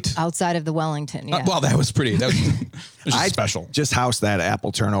 It's great. Outside of the Wellington. Yeah. Well, that was pretty. That was just special. Just housed that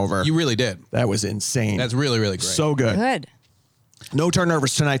apple turnover. You really did. That was insane. That's really, really great. so good. Good. No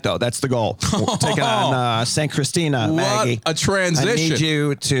turnovers tonight, though. That's the goal. We're taking on St. Christina, What Maggie. a transition. I need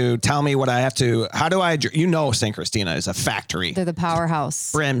you to tell me what I have to. How do I? St. Christina is a factory. They're the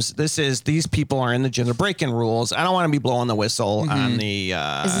powerhouse. Brims. These people are in the gym. They're breaking rules. I don't want to be blowing the whistle on the.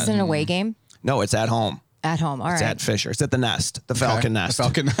 Is this an away game? No, it's at home. At home. All right. It's at Fisher. It's at the Nest, the Falcon Nest. The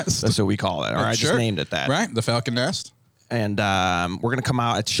Falcon Nest. That's what we call it. Or I just named it that. Right, the Falcon Nest. And we're gonna come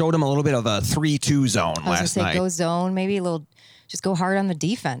out. It showed them a little bit of a 3-2 zone I was gonna last say night. go zone, maybe a little. Just go hard on the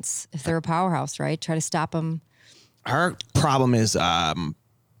defense if they're a powerhouse, right? Try to stop them. Our problem is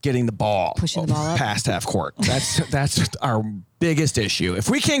getting the ball, Pushing the ball up. past half court. That's our biggest issue. If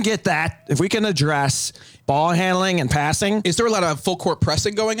we can get that, if we can address ball handling and passing, Is there a lot of full court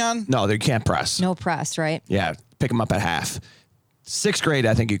pressing going on? no, they can't press. No press, right? Yeah, pick them up at half. 6th grade,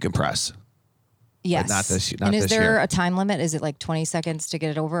 I think you can press. Yes. not this- not and is this there year. a time limit? Is it like 20 seconds to get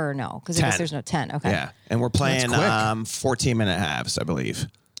it over or no? Because I 10. guess there's no 10. Okay. Yeah, and we're playing quick. 14-minute halves, I believe.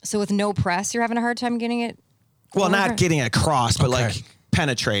 So with no press, you're having a hard time getting it? Well, over? not getting across, but Okay. like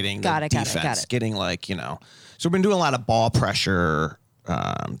penetrating Got the it, got it, defense, got it. getting So we've been doing a lot of ball pressure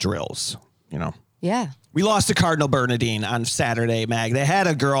drills. Yeah. We lost to Cardinal Bernardine on Saturday, Mag. They had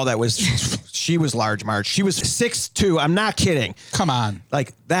a girl that was, she was Large March. She was 6'2". I'm not kidding. Come on.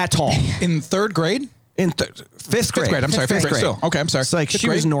 Like that tall. In 3rd grade? In 5th grade. grade, I'm sorry, fifth grade still. Okay, I'm sorry. It's like Fifth she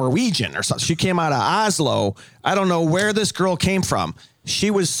was grade? Norwegian or something. She came out of Oslo. I don't know where this girl came from.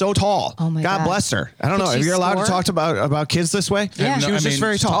 She was so tall. Oh my God God. bless her. I don't Could know. she Are you allowed to score? talk about kids this way? Yeah. She was just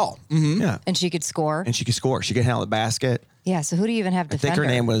very she's tall. Mm-hmm. Yeah. And she could score. And she could score. She could handle the basket. Yeah. So who do you even have I defender? think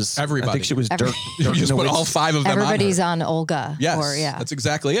her name was Everybody. I think she was Every- Dirk. You just put Nowitzki. all 5 of them Everybody's on her. on Olga. Yes, Or, yeah. that's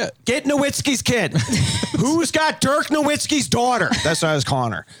exactly it. Get Nowitzki's kid. Who's got Dirk Nowitzki's daughter? That's what I was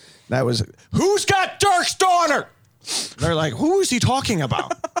calling her. That was who's got Dirk's daughter? They're like, who is he talking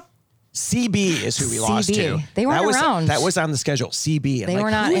about? CB is who we lost CB. to. They weren't that was, around. That was on the schedule. CB. I'm They like,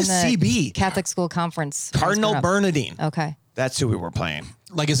 were not who in is the CB. Catholic school conference. when I was Cardinal growing up. Bernardine. Okay. That's who we were playing.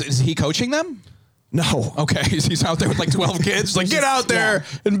 Like, is he coaching them? No. Okay, he's out there with like 12 kids. Like, get out there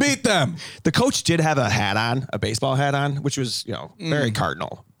and beat them. The coach did have a hat on, a baseball hat on, which was, very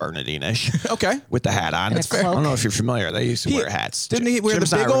Cardinal Bernardine-ish. Okay. With the hat on. That's fair. I don't know if you're familiar. They used to wear hats. Didn't he wear Jim's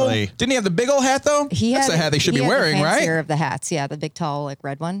the big not old? really- Didn't he have the big old hat though? That's the hat they should be wearing, the right? fancier of the hats. Yeah, the big tall like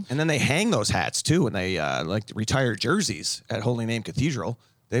red one. And then they hang those hats too, and they retired jerseys at Holy Name Cathedral.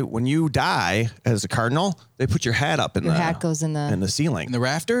 When you die as a cardinal, they put your hat up in Your the hat goes in the ceiling. In the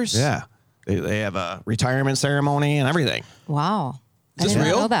rafters. Yeah, they have a retirement ceremony and everything. Wow. Is this I did not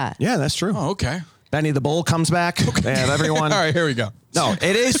real? know that. Yeah, that's true. Oh, okay. Benny the Bull comes back. They have everyone. All right, here we go. No,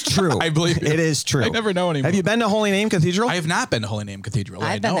 it is true. I believe you. it is true. I never know anymore. Have you been to Holy Name Cathedral? I have not been to Holy Name Cathedral.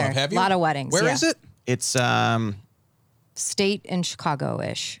 I've been know there. of. Have you? A lot of weddings, Where yeah. is it? It's State in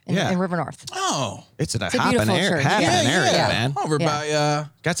Chicago-ish, in River North. Oh. it's a a hopping beautiful area, church. hopping Yeah, area, yeah. man. Over Yeah. by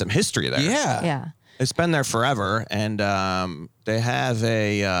Got some history there. Yeah. It's been there forever, and they have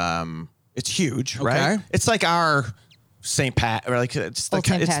a. It's huge, right? It's like our St. Pat, or like it's the Old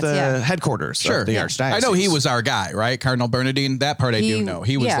St. it's Pat's, the yeah. headquarters Sure. of the Yeah. archdiocese. I know he was our guy, right? Cardinal Bernardine. That part I do know.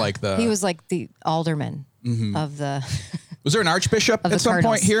 He was like the. He was like the alderman of the. Was there an archbishop Of at the some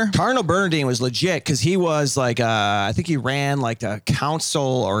Cardinals. point here? Cardinal Bernardine was legit because he was like, I think he ran like the council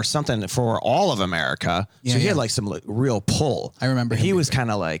or something for all of America. Yeah, so he yeah. had like some real pull. I remember But him he being was very- kind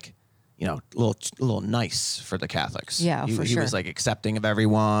of like, a little nice for the Catholics. Yeah, he, for he sure. was like accepting of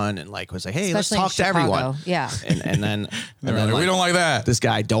everyone and like was like, hey, Especially in let's talk to everyone. Chicago, yeah. And then They're like, we don't like that. this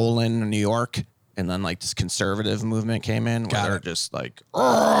guy Dolan in New York, and then like this conservative movement came in Got where they're it. just like,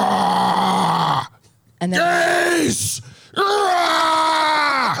 And then gays!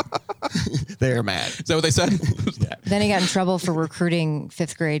 They're mad. Is that what they said? then he got in trouble for recruiting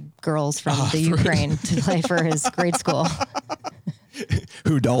 5th grade girls from Oh, the Ukraine to play for his grade school.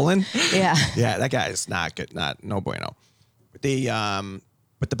 Who, Dolan? Yeah. Yeah, that guy is not good. No bueno. But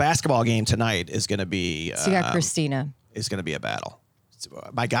the basketball game tonight is going to be So you got Christina. is going to be a battle.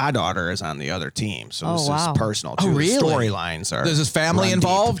 My goddaughter is on the other team, so Oh, this wow. is personal. Oh, Too. The really? storylines are. Is his family run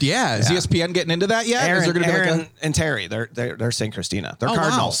involved? deep. Yeah. Is ESPN getting into that yet? Is there Aaron, gonna be Aaron like and Terry, they're St. Christina. They're Oh, wow.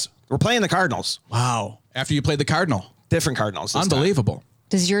 Cardinals. We're playing the Cardinals. wow. After you played the Cardinal. Different Cardinals. this time. Unbelievable.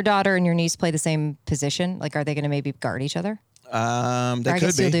 Does your daughter and your niece play the same position? Like, are they going to maybe guard each other? They Or I could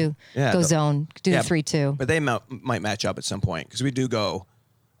guess be. you'll do go zone, do yeah, the 3-2. But they might match up at some point because we do go.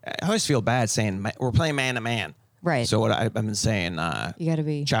 I always feel bad saying we're playing man to man. Right. So what I've been saying, You got to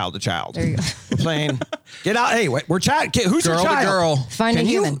be child to child. There you go. We're playing. Get out! Hey, we're child. Who's Girl your to child? girl. Find Can a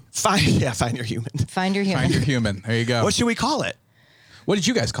you human. find your human? Find your human. Find your human. There you go. What should we call it? What did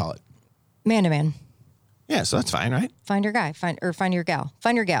you guys call it? Man to man. Yeah, so that's fine, right? Find your guy. Find your gal.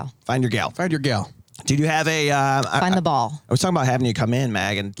 Find your gal. Find your gal. Find your gal. Did you have a? Find the ball. I was talking about having you come in,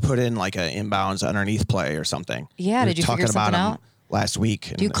 Mag, and put in like an inbounds underneath play or something. Yeah, We were did you talking figure about something 'em out? last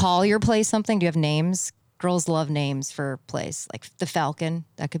week? Do you call your play something? Do you have names? Girls love names for plays. Like the Falcon.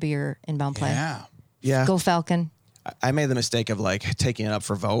 That could be your inbound play. Yeah. Yeah. Go Falcon. I made the mistake of like taking it up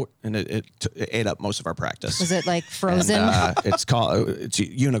for vote, and it ate up most of our practice. Was it like Frozen? And, it's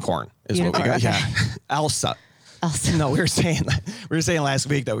unicorn is what we Unicorn, got. okay. Yeah, Elsa. Elsa. No, we were saying last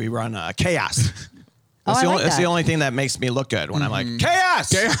week that we run chaos. Oh, I like That's the that. only thing that makes me look good when I'm like chaos.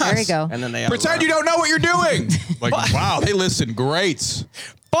 Chaos. There you go. And then they Pretend you don't know what you're doing. Like, wow, they listen great.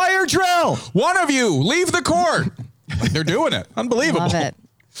 fire drill. One of you, leave the court. Like, they're doing it. Unbelievable. Love it.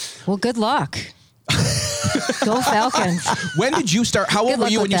 Well, good luck. Go Falcons. When did you start? How Good old were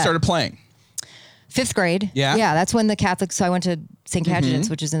luck you with when you that. started playing? 5th grade. Yeah? Yeah, that's when the Catholics. So I went to St. Cajetan's,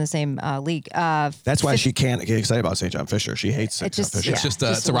 which is in the same league. That's why she can't get excited about St. John Fisher. She hates St. John Fisher. It's just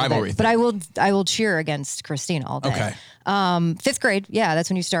a little rivalry bit. thing. But I will cheer against Christina all day. Okay. 5th grade. Yeah, that's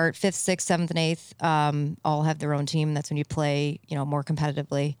when you start. 5th, 6th, 7th, and 8th. All have their own team. That's when you play, more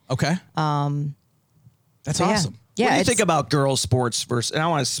competitively. Okay. That's So, yeah. awesome. Yeah. What do you it's- think about girls' sports versus? And I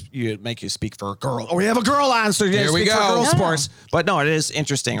want to make you speak for a girl. Oh, we have a girl on, so you Here we speak for go. girls' No, no. sports. But no, it is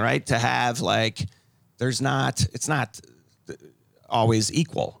interesting, right? To have like, it's not always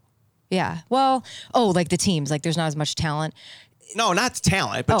equal. Yeah. Well, like the teams. Like there's not as much talent. No, not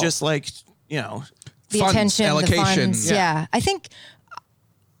talent, but Oh. just like The Funds, attention, allocation, the funds. yeah. Yeah. I think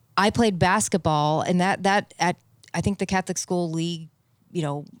I played basketball, and I think the Catholic School League,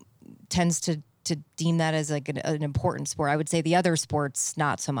 tends to deem that as like an important sport. I would say the other sports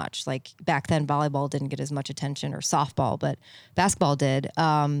not so much. Like back then, volleyball didn't get as much attention, or softball, but basketball did.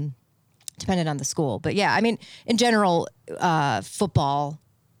 Depended on the school, but yeah, I mean, in general, football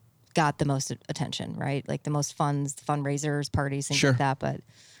got the most attention, right? Like the most funds, fundraisers, parties, things Sure. like that. But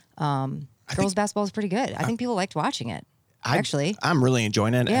girls basketball is pretty good. I think people liked watching it. Actually, I'm really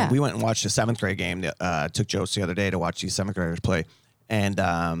enjoying it. Yeah. And we went and watched a 7th grade game. Took Josie the other day to watch these 7th graders play, and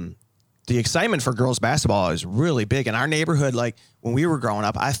the excitement for girls basketball is really big in our neighborhood. Like when we were growing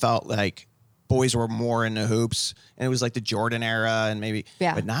up, I felt like boys were more into hoops, and it was like the Jordan era, and maybe.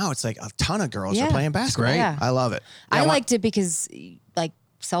 Yeah. But now it's like a ton of girls Yeah. are playing basketball. Great. Yeah. I love it. I liked it because, like,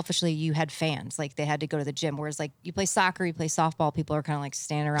 selfishly, you had fans. Like they had to go to the gym. Whereas, like, you play soccer, you play softball, people are kind of like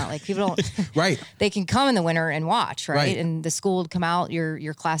standing around. Like people don't. Right. They can come in the winter and watch, right? Right. And the school would come out.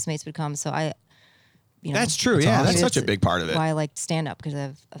 Your classmates would come. So That's true. That's Yeah, awesome. that's such a It's big part of it. Why I liked stand up, because I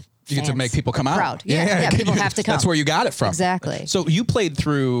have a You get to fans make people come are out. proud. Yeah, people have to come. That's where you got it from. Exactly. So you played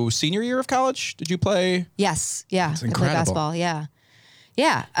through senior year of college? Did you play? Yes. Yeah. I played incredible. basketball. Yeah.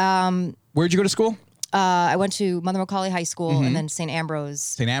 Yeah. Where'd you go to school? I went to Mother Macaulay High School and then St. Ambrose.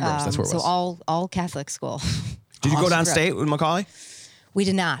 St. Ambrose, that's where it was. So all Catholic school. Did you go Awesome. downstate with Macaulay? We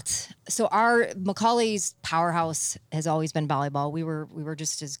did not. So our Macaulay's powerhouse has always been volleyball. We were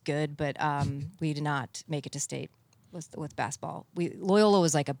just as good, but we did not make it to state with basketball. Loyola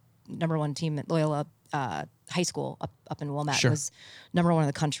was like a #1 team at Loyola High School up in Wilmette. Sure. Was #1 in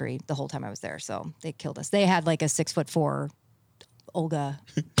the country the whole time I was there. So they killed us. They had like a 6'4" Olga.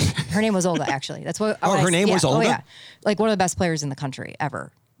 Her name was Olga, actually. That's what. Oh, her name was Olga? Oh, yeah. Like one of the best players in the country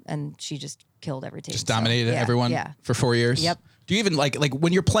ever. And she just killed every team. Just dominated yeah, everyone Yeah. for 4 years? Yep. Do you even like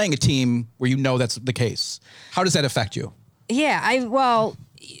when you're playing a team where you know that's the case, how does that affect you? Yeah.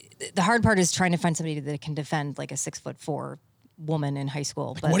 The hard part is trying to find somebody that can defend like a 6'4" woman in high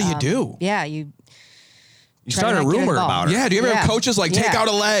school. But what do you do? Yeah, You Try started to a not get rumor involved. about her. Yeah, do you ever have Yeah. coaches like take Yeah. out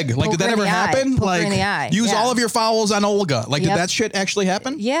a leg? Like, Poke did that her in ever the eye. happen? Poke her Like, in the eye. use Yeah. all of your fouls on Olga. Like, did Yep. that shit actually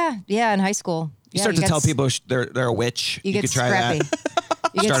happen? yeah, in high school. You Yeah, start to get tell s- people they're a witch. you get could try scrappy. that.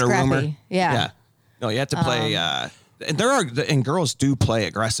 You get Start a scrappy. rumor. Yeah. No, you have to play. And girls do play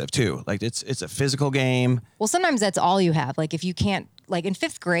aggressive too. Like it's a physical game. Well, sometimes that's all you have. Like if you can't, like in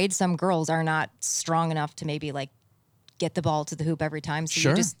 5th grade, some girls are not strong enough to maybe like get the ball to the hoop every time. So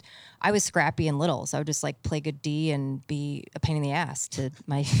Sure. I was scrappy and little, so I would just like play good D and be a pain in the ass to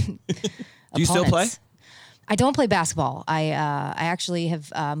my. Do you still play? I don't play basketball. I actually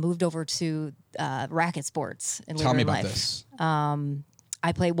have moved over to racket sports in Tell later me in about life. this.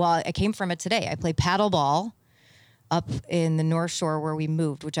 I came from it today. I play paddle ball up in the North Shore where we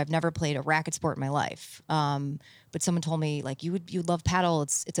moved, which I've never played a racket sport in my life. But someone told me like you'd love paddle.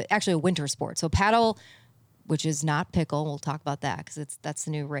 It's actually a winter sport. So paddle, which is not pickle. We'll talk about that because that's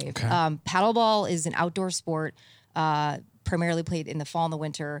the new rave. Okay. Paddleball is an outdoor sport, primarily played in the fall and the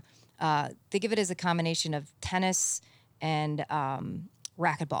winter. They give it as a combination of tennis and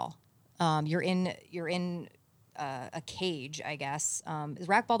racquetball. You're in a cage, I guess. Is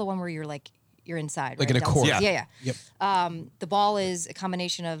racquetball the one where you're inside, Like right? in a court. Downstairs? Yeah. Yep. The ball is a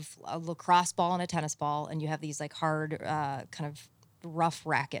combination of a lacrosse ball and a tennis ball, and you have these like hard, kind of rough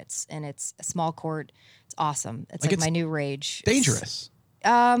rackets, and it's a small court. It's awesome. It's like it's my new rage. Dangerous.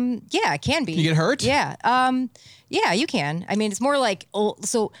 Yeah, it can be. You get hurt? Yeah. Yeah, you can. I mean, it's more like,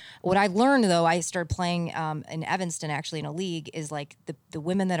 so what I learned though, I started playing in Evanston actually in a league is like the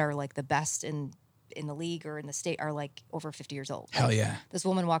women that are like the best in the league or in the state are like over 50 years old. Hell Like, yeah. This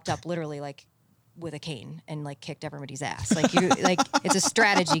woman walked up literally like with a cane and like kicked everybody's ass. Like it's a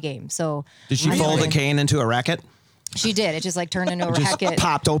strategy game. So Did she fold the cane into a racket? She did. It just like turned into a Just racket.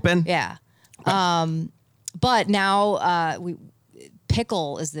 popped open? Yeah. But now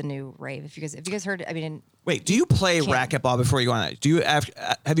pickle is the new rave. If you guys heard, I mean, Wait, do you play racquetball before you go on that? Do you have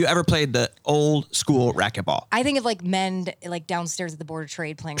you ever played the old school racquetball? I think of like men like downstairs at the Board of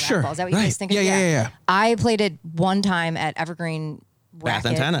Trade playing Sure. racquetball. Is that what you Right. guys think of? Yeah. I played it one time at Evergreen Bath Racket.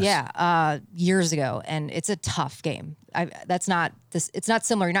 and tennis. Yeah, years ago, and it's a tough game. It's not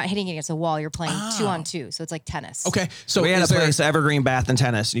similar. You're not hitting against a wall. You're playing 2-on-2, so it's like tennis. Okay. So We had a is there- place, Evergreen Bath and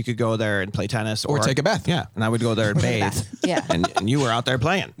Tennis. You could go there and play tennis Or take a bath. Yeah, and I would go there and bathe. bath. Yeah. and you were out there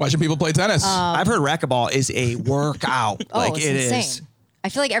playing. watching people play tennis. I've heard racquetball is a workout. Oh, like it's it insane. is. I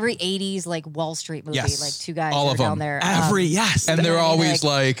feel like every 80s like Wall Street movie, Yes. like two guys All are of down them. there. Yes. and they're I mean, always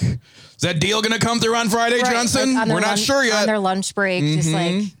like, is that deal going to come through on Friday, right, Johnson? like, on their We're not lunch- sure On yet. their lunch break, just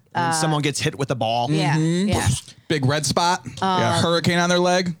like When someone gets hit with the ball. yeah, yeah. Big red spot. Hurricane on their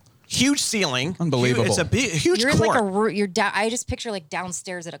leg. Huge ceiling. Unbelievable. It's a huge You're in court. like you're down. I just picture like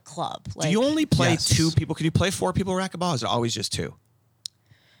downstairs at a club. Like, Do you only play Yes. 2 people? Could you play 4 people racquetball? Or is it always just 2?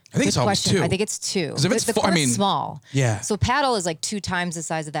 I think it's Good always question. 2. I think it's 2. 'Cause if it's the four- I court's mean, small. yeah. So paddle is like 2 times the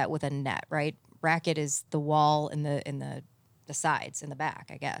size of that with a net, right? Racket is the wall and the sides in the back,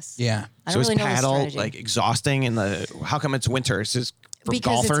 I guess. Yeah. I So don't is really know the paddle strategy. like exhausting in the? How come it's winter? It's just for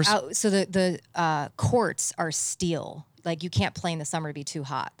because golfers. it's out, so the courts are steel. Like you can't play in the summer to be too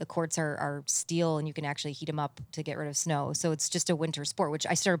hot. The courts are steel, and you can actually heat them up to get rid of snow. So it's just a winter sport, which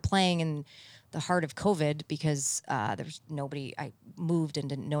I started playing in the heart of COVID because there's nobody. I moved and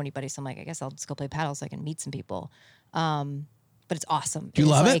didn't know anybody, so I'm like, I guess I'll just go play paddle so I can meet some people. But it's awesome. Do you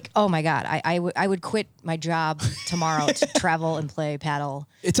love it? like, Oh my god, I would quit my job tomorrow to travel and play paddle.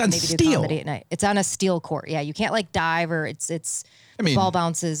 It's on maybe do steel. comedy at night. It's on a steel court. Yeah, you can't like dive or it's. I mean- the ball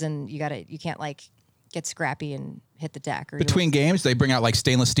bounces and you can't like get scrappy and hit the deck or you Between games, they bring out like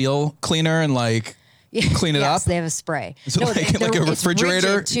stainless steel cleaner and like. Clean it up? They have a spray. Is it like a it's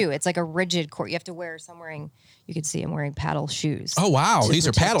refrigerator? rigid too. It's like a rigid court. You have to wear. So I'm wearing. You can see I'm wearing paddle shoes. Oh wow, to these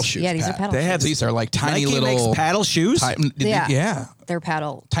are protect- paddle shoes. Yeah, these are Pat. paddle They shoes. have These are like tiny Nike little makes paddle shoes. Yeah. They're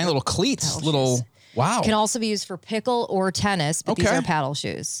paddle. Tiny little cleats. Paddle Little shoes. wow. Can also be used for pickle or tennis, but these Okay. are paddle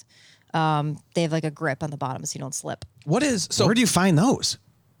shoes. They have like a grip on the bottom so you don't slip. What is so? Where do you find those?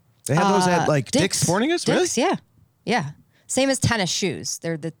 They have those at like Dick's Sporting Goods? Really? Dick's, yeah. Same as tennis shoes.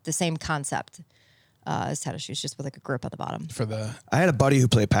 They're the same concept as tennis shoes, just with like a grip on the bottom. for the I had a buddy who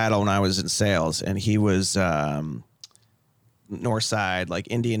played paddle when I was in sales, and he was north side, like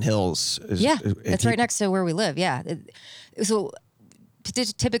Indian Hills. Yeah, that's right next to where we live. Yeah. So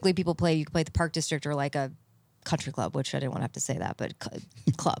typically people you can play at the Park District or like a country club, which I didn't want to have to say that, but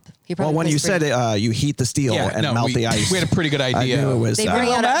club. He Well, probably when you plays pretty- said you heat the steel and melt the ice, We had a pretty good I idea. knew it was.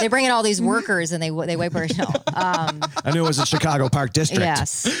 they bring in all these workers and they wipe our snow. I knew it was in Chicago Park District.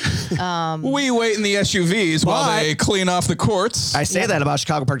 Yes. We wait in the SUVs while But- they clean off the courts. I say that about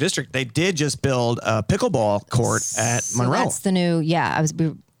Chicago Park District. They did just build a pickleball court at So Monroe. that's the new,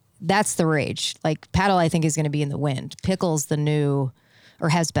 that's the rage. Like paddle, I think is going to be in the wind. Pickle's the new, or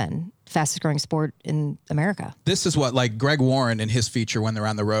has been, fastest growing sport in America. This is what like Greg Warren in his feature when they're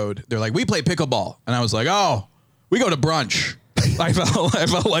on the road. They're like, we play pickleball, and I was like, oh, we go to brunch. I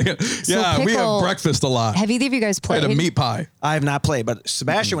felt like it. Yeah, we have pickle- breakfast a lot. Have either of you guys I had played? a meat pie. I have not played, but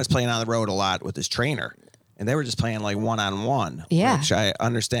Sebastian was playing on the road a lot with his trainer, and they were just playing like 1-on-1, Yeah. which I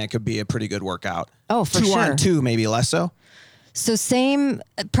understand could be a pretty good workout. Oh, for 2-on-2, maybe less so. So same,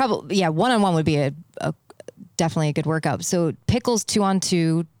 probably, yeah, 1-on-1 would be a definitely a good workout. So pickle's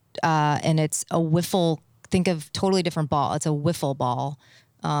 2-on-2, and it's a wiffle. Think of totally different ball. It's a wiffle ball.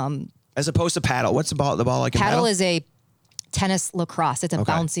 As opposed to paddle. What's the ball like in Paddle is a tennis lacrosse. It's a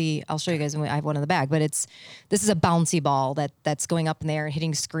Okay. bouncy. I'll show you guys when I have one in the bag, but this is a bouncy ball that's going up in the air and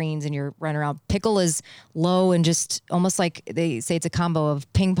hitting screens and you're running around. Pickle is low and just almost like they say it's a combo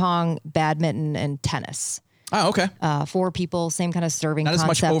of ping pong, badminton, and tennis. Oh, okay. 4 people, same kind of serving Not as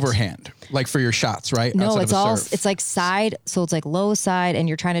much concept. overhand, like for your shots, right? No, Outside it's of a all serve. it's like side, so it's like low side, and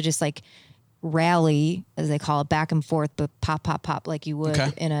you're trying to just like rally, as they call it, back and forth, but pop, pop, pop, like you would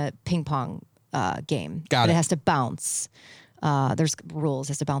Okay. in a ping pong game. Got but it. It has to bounce. There's rules.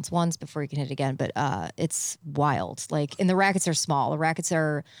 It has to bounce once before you can hit it again. But it's wild. Like, and the rackets are small. The rackets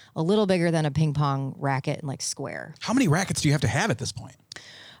are a little bigger than a ping pong racket and like square. How many rackets do you have to have at this point?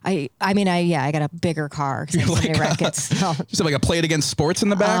 I got a bigger car because I have so many rackets. So. Just have like a Play It Against Sports in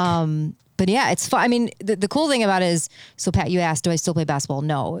the back? But yeah, it's fun. I mean, the cool thing about it is, so Pat, you asked, do I still play basketball?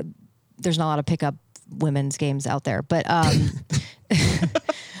 No, there's not a lot of pickup women's games out there, but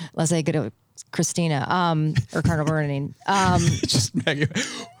unless I go to Christina or Carnival Running. Just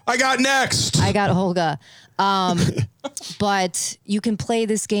I got next. I got Holga. But you can play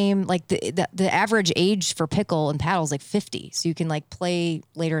this game, like the average age for pickle and paddle is like 50. So you can like play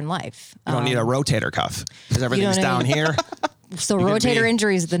later in life. You don't need a rotator cuff because everything's know what I down mean? here. So could rotator be-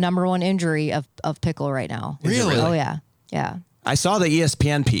 injury is the number one injury of pickle right now. Really? Oh yeah. Yeah. I saw the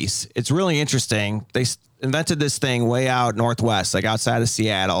ESPN piece. It's really interesting. They invented this thing way out northwest, like outside of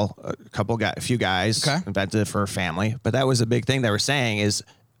Seattle. A few guys Okay. invented it for a family, but that was a big thing they were saying is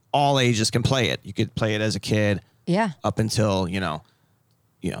all ages can play it. You could play it as a kid Yeah. up until,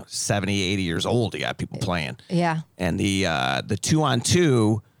 70, 80 years old. You got people playing. Yeah. And the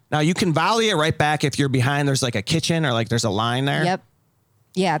 2-on-2, now you can volley it right back if you're behind. There's like a kitchen or like there's a line there. Yep.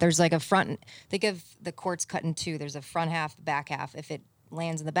 Yeah, there's like a front. Think of the court's cut in two. There's a front half, back half. If it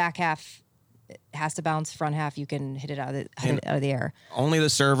lands in the back half, it has to bounce. Front half, you can hit it out of the air. Only the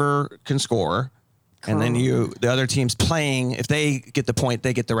server can score. And then the other team's playing. If they get the point,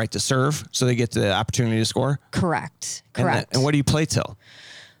 they get the right to serve. So they get the opportunity to score. Correct. And Correct. and what do you play till?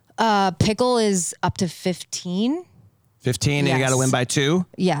 Pickle is up to 15. 15 and you got to Yes. win by 2?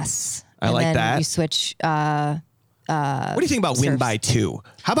 Yes. I And like then that. You switch. What do you think about win serves. by 2?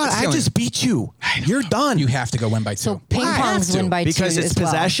 How about That's the I only- just beat you? You're done. You have to go win by 2. So ping Why? pong's Have to, win by 2 because it's as well.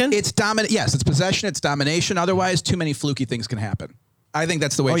 possession. It's dominant. Yes, it's possession. It's domination. Otherwise, too many fluky things can happen. I think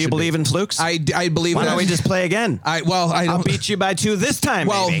that's the way. Oh, it you should believe be. in flukes? I believe. Why that. don't we just play again? I I'll don't beat you by 2 this time.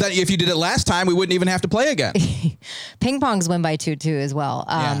 Well, maybe. then if you did it last time, we wouldn't even have to play again. Ping pong's win by 2 too as well.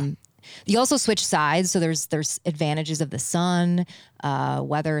 Yeah. You also switch sides, so there's advantages of the sun,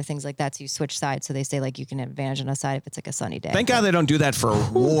 weather, things like that. So you switch sides. So they say like you can have advantage on a side if it's like a sunny day. Thank God they don't do that for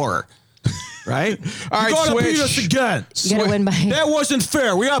war. Right? All right, you gotta switch. beat us again. You gotta win by. That wasn't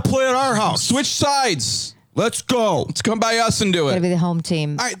fair. We gotta play at our house. Switch sides. Let's go. Let's come by us and do Gotta it. be the home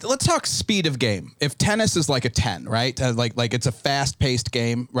team. All right, let's talk speed of game. If tennis is like a 10, right? Like it's a fast-paced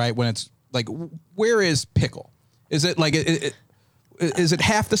game, right? When it's like, where is pickle? Is it like is it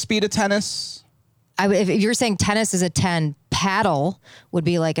half the speed of tennis? If you're saying tennis is a 10, paddle would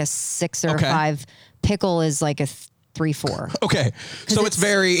be like a 6 or a 5. Pickle is like a 3-4. Okay. So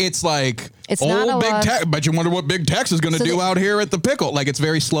it's like it's not a Big lot- Tex. But you wonder what Big Tex is going to do out here at the pickle. Like it's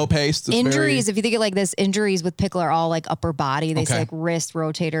very slow paced. Injuries, if you think it like this, injuries with pickle are all like upper body. They say like wrist,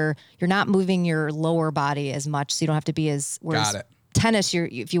 rotator. You're not moving your lower body as much, so you don't have to be as. Got it. Tennis,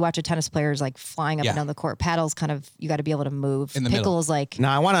 if you watch a tennis player is like flying up and down the court. Paddle's kind of, you got to be able to move. In the pickle middle. is like.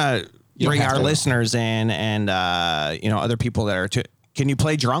 Now I want to bring our listeners in and other people that are too. Can you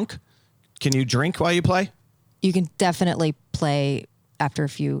play drunk? Can you drink while you play? You can definitely play after a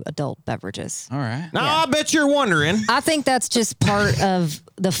few adult beverages. All right. Now I bet you're wondering. I think that's just part of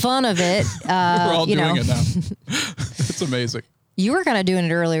the fun of it. We're all doing know. it now. It's amazing. You were kind of doing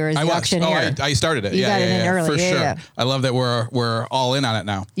it earlier as the auctioneer. I started it. You got it in early. For Yeah, sure. yeah. I love that we're all in on it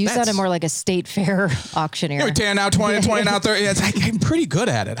now. You sounded more like a state fair auctioneer. You're 10 now, 20, 20 now, 30. It's like, I'm pretty good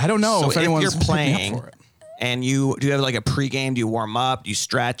at it. I don't know So if anyone's you're picking up playing, for it. and do you have like a pregame? Do you warm up? Do you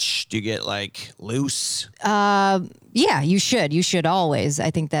stretch? Do you get like loose? Yeah, you should. You should always.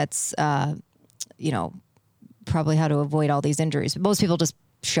 I think that's, probably how to avoid all these injuries. But most people just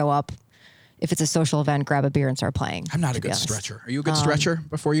show up. If it's a social event, grab a beer and start playing. I'm not a good stretcher. Are you a good stretcher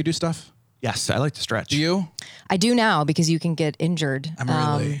before you do stuff? Yes, I like to stretch. Do you? I do now because you can get injured.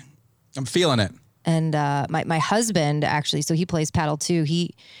 I'm feeling it. And my husband actually, so he plays paddle too.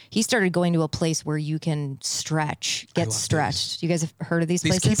 He started going to a place where you can get stretched. You guys have heard of these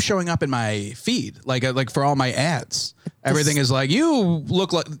These places? keep showing up in my feed, like for all my ads. Everything is like, you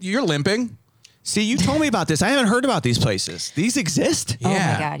look like you're limping. See, you told me about this. I haven't heard about these places. These exist? Oh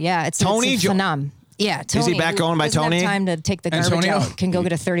my God, yeah. It's Tony it's a phenom. Yeah, Tony. Is he back going by doesn't Tony? Have time to take the garbage Antonio? out. Can go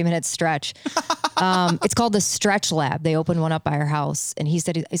get a 30-minute stretch. It's called the Stretch Lab. They opened one up by our house, and he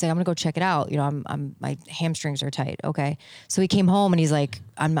said, "He's like, I'm gonna go check it out. I'm my hamstrings are tight. Okay." So he came home and he's like,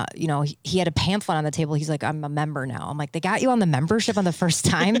 "I'm not." He had a pamphlet on the table. He's like, "I'm a member now." I'm like, "They got you on the membership on the first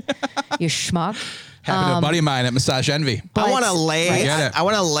time, you schmuck." Happened to a buddy of mine at Massage Envy. I want to lay. Right? Get it. I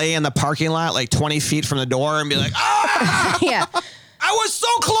want to lay in the parking lot, like 20 feet from the door, and be like, "Ah, Yeah. I was so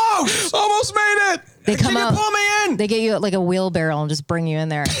close! Almost made it. They come Can you out. pull me in?" They get you like a wheelbarrow and just bring you in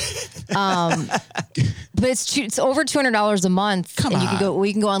there. But it's over $200 a month. Come and you on. can go.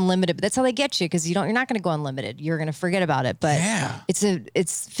 We can go unlimited, but that's how they get you because you're not going to go unlimited. You're going to forget about it. But Yeah.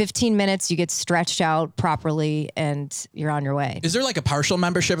 it's 15 minutes. You get stretched out properly, and you're on your way. Is there like a partial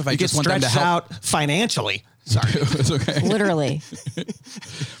membership if I You get just want them to stretched help? out financially. Sorry. It's okay. Literally,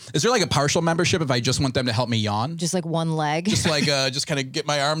 Is there like a partial membership if I just want them to help me yawn? just like one leg. Just like just kind of get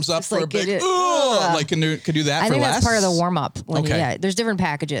my arms up Just for like a big get it- ugh, like can do that I for think less? that's part of the warm up. Okay. Yeah, there's different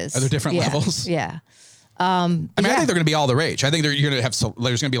packages. Are there different levels? Yeah. I mean, I yeah. think they're going to be all the rage. I think you're going to have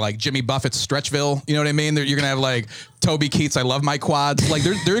there's going to be like Jimmy Buffett's Stretchville. You know what I mean? You're going to have like Toby Keith's I Love My Quads. Like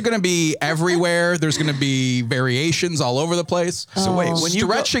they're going to be everywhere. There's going to be variations all over the place. So wait, when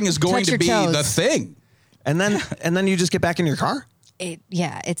stretching is going Touch to your be toes. the thing. And then you just get back in your car?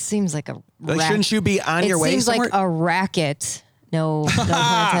 It seems like a. Like, shouldn't you be on your way It seems somewhere? like a racket. No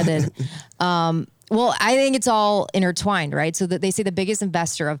pun intended. Well, I think it's all intertwined, right? So that they say the biggest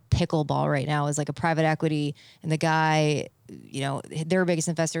investor of pickleball right now is like a private equity, and the guy, their biggest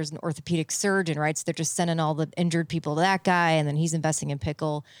investor is an orthopedic surgeon, right? So they're just sending all the injured people to that guy, and then he's investing in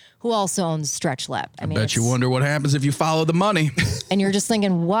pickle, who also owns Stretch Lab. I mean, Bet you wonder what happens if you follow the money. and you're just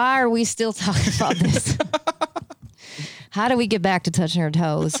thinking, why are we still talking about this? How do we get back to touching our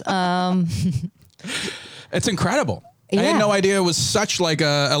toes? It's incredible. I Yeah. had no idea it was such like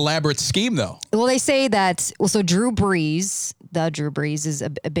a elaborate scheme though. Well, they say that. Well, so Drew Brees is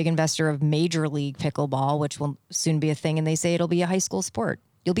a big investor of Major League Pickleball, which will soon be a thing, and they say it'll be a high school sport.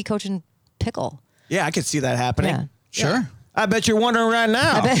 You'll be coaching pickle. Yeah, I could see that happening. Yeah. Sure. I bet you're wondering right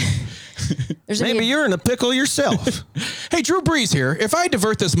now. There's gonna Maybe be you're in a pickle yourself. Hey, Drew Brees here. If I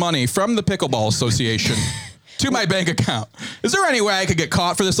divert this money from the Pickleball Association to my bank account, is there any way I could get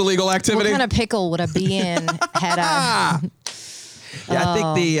caught for this illegal what activity? kind of pickle would I be in? Had I?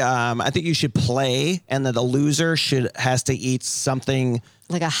 Yeah, I think you should play, and that the loser has to eat something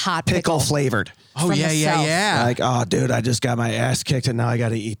Like a hot pickle pickle. flavored. Oh, from yeah, the yeah, South. yeah. Like, oh, dude, I just got my ass kicked, and now I got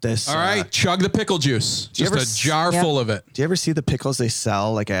to eat this. All right, chug the pickle juice. you Just ever a jar Yep. full of it. Do you ever see the pickles they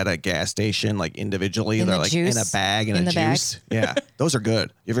sell like at a gas station, like individually? In They're the like juice? in a bag in In a the bag? juice. Yeah, those are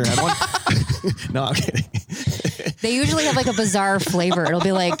good. You ever had one? No, I'm kidding. They usually have like a bizarre flavor. It'll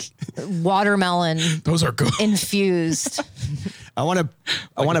be like watermelon Those are good. infused. I want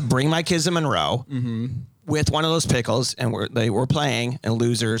to bring my kids to Monroe with one of those pickles, and we're playing, and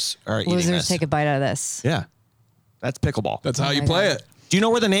losers are eating Losers this. take a bite out of this. Yeah, that's pickleball. That's how you my play God. it. Do you know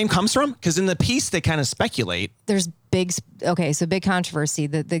where the name comes from? Because in the piece they kind of speculate. There's big controversy.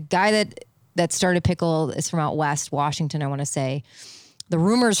 The guy that that started Pickle is from out west, Washington, I want to say. The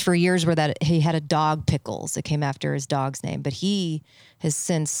rumors for years were that he had a dog, Pickles. It came after his dog's name, but he has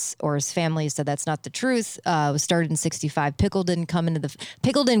since, or his family said that's not the truth. It was started in '65. Pickle didn't come into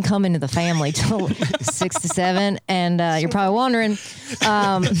the family till '67, and you're probably wondering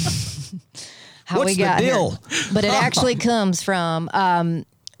how What's we got the deal? here. But it actually comes from.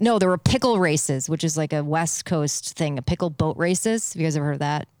 No, there were pickle races, which is like a West Coast thing. A pickle boat races. Have you guys ever heard of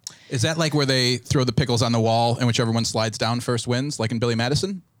that? Is that like where they throw the pickles on the wall and whichever one slides down first wins, like in Billy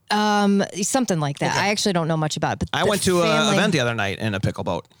Madison? Something like that. I actually don't know much about it. But I went to an event the other night in a pickle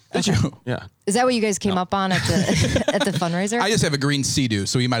boat. Did you? Yeah. Is that what you guys came up on at the at the fundraiser? I just have a green Sea-Doo,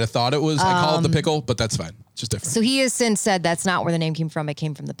 so you might have thought it was, I call it the pickle, but that's fine. It's just different. So he has since said that's not where the name came from. It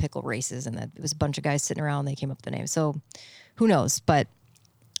came from the pickle races, and that it was a bunch of guys sitting around. They came up with the name. So who knows? But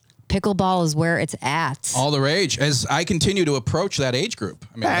pickleball is where it's at. All the rage as I continue to approach that age group.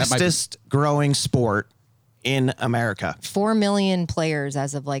 I mean, Fastest growing sport in America. 4 million players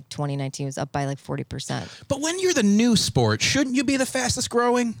as of like 2019. It was up by like 40%. But when you're the new sport, shouldn't you be the fastest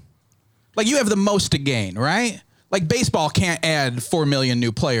growing? Like you have the most to gain, right? Like baseball can't add 4 million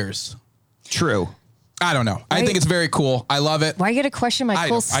new players. True. I don't know. I Right. think it's very cool. I love it. Why you got to question my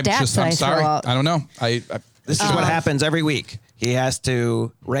cool stats that I throw sorry. out? I don't know. This is what happens every week. He has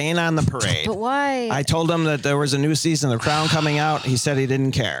to rain on the parade. But why? I told him that there was a new season of The Crown coming out. He said he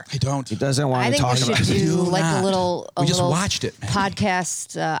didn't care. I don't. He doesn't want I to think talk we about should it. do Do like not. a little We just little watched it, man.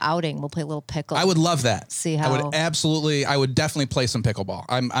 podcast outing. We'll play a little pickle. I would love that. See I how- would absolutely. I would definitely play some pickleball.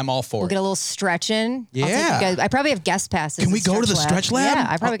 I'm all for We'll it. get a little stretching. I'll take Yeah. you guys- I probably have guest passes. Can we go to the stretch lab? Yeah,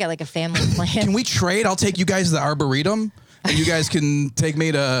 I probably got like a family plan. Can we trade? I'll take you guys to the Arboretum, and you guys can take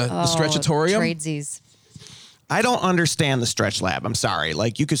me to the Stretchatorium. Tradesies. I don't understand the stretch lab. I'm sorry.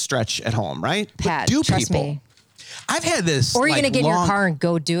 Like you could stretch at home, right? Pat, do trust people? me. I've had this. Or you're like, gonna get in your long- car and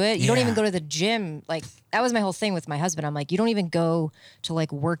go do it. You don't Yeah. even go to the gym. Like that was my whole thing with my husband. I'm like, you don't even go to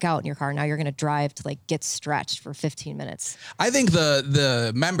like work out in your car. Now you're gonna drive to like get stretched for 15 minutes. I think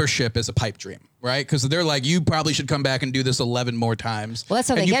the membership is a pipe dream, right? Because they're like, you probably should come back and do this 11 more times. Well, that's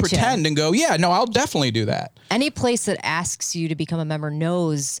how and they you get you. pretend and go, yeah, no, I'll definitely do that. Any place that asks you to become a member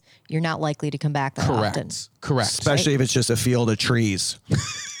knows you're not likely to come back that often. Correct. Especially if it's just a field of trees.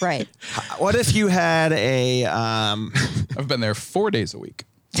 Right. What if you had a I've been there 4 days a week.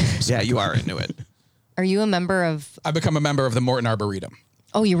 yeah, you are into it. Are you a member of? I've become a member of the Morton Arboretum.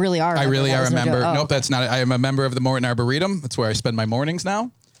 Oh, you really are. I really are a member. Oh, Nope, that's not it. I am a member of the Morton Arboretum. That's where I spend my mornings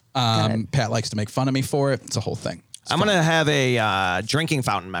now. it. Pat likes to make fun of me for it. It's a whole thing. I'm going to have a drinking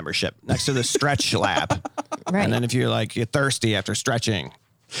fountain membership next to the stretch lab. Right. And then if you're thirsty after stretching,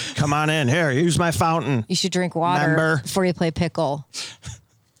 come on in. Here, use my fountain. You should drink water Member. before you play pickle.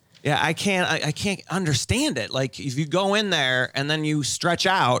 Yeah, I can't understand it. Like if you go in there and then you stretch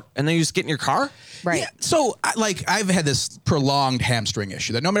out and then you just get in your car. Right. Yeah, so, I've had this prolonged hamstring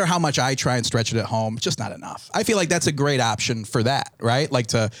issue that no matter how much I try and stretch it at home, it's just not enough. I feel like that's a great option for that, right? Like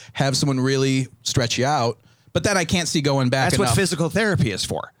to have someone really stretch you out. But then I can't see going back That's enough. what physical therapy is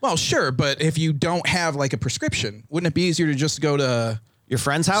for. Well, sure, but if you don't have like a prescription, wouldn't it be easier to just go to Your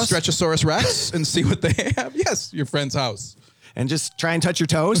friend's house? Stretchosaurus Rex and see what they have? Yes, your friend's house. And just try and touch your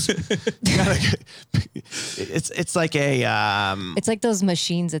toes. It's like a It's like those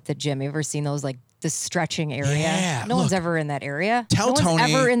machines at the gym. You ever seen those like the stretching area? Yeah, No one's look. ever in that area. Tell no one's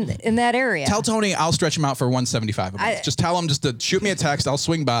Tony- ever in that area. Tell Tony I'll stretch him out for $175 a month. I- Just tell him just to shoot me a text. I'll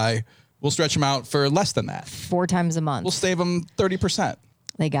swing by. We'll stretch him out for less than that. 4 times a month. We'll save him 30%.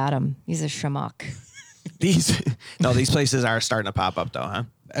 They got him. He's a schmuck. these places are starting to pop up though, huh?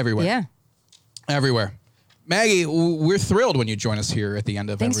 Everywhere. Yeah. Everywhere. Maggie, we're thrilled when you join us here at the end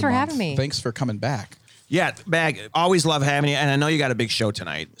of Thanks every for month. having me. Thanks for coming back. Yeah, Mag, always love having you. And I know you got a big show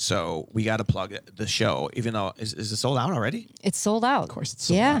tonight, so we got to plug the show, even though, is it sold out already? It's sold out. Of course, it's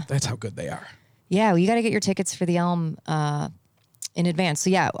sold yeah. out. That's how good they are. Yeah. Well, you got to get your tickets for the Elm in advance. So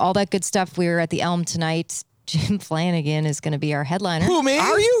yeah, all that good stuff. We're at the Elm tonight. Jim Flanagan is going to be our headliner. Who, me?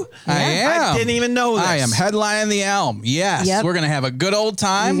 Are you? I am. I didn't even know this. I am headlining the Elm. Yes. Yep. We're going to have a good old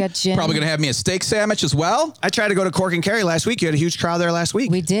time. We got Jim. Probably going to have me a steak sandwich as well. I tried to go to Cork and Kerry last week. You had a huge crowd there last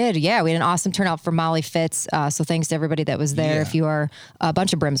week. We did, yeah. We had an awesome turnout for Molly Fitz. So thanks to everybody that was there. Yeah. If you are, a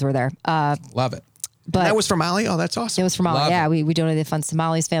bunch of brims were there. Love it. But That was for Molly? Oh, that's it awesome. was from Molly. Love Yeah, it. we donated funds to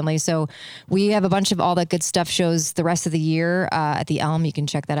Molly's family. So we have a bunch of all that good stuff shows the rest of the year at the Elm. You can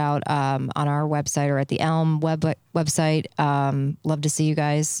check that out on our website or at the Elm website. Love to see you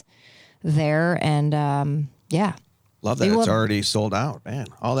guys there. And yeah. Love that We it's will- already sold out, man.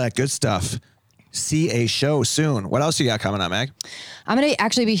 All that good stuff. see a show soon. What else you got coming up, Meg? I'm going to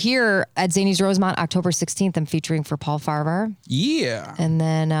actually be here at Zany's Rosemont October 16th. I'm featuring for Paul Farvar. Yeah. And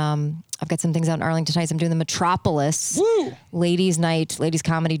then I've got some things out in Arlington tonight. So I'm doing the Metropolis Ladies Night, Ladies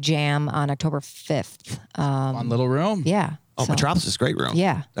Comedy Jam on October 5th. One little room. Yeah. Oh, so- Metropolis is a great room.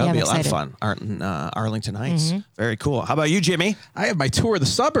 Yeah. That would Yeah, be I'm a lot of excited. fun. Arlington Heights. Very cool. How about you, Jimmy? I have my tour of the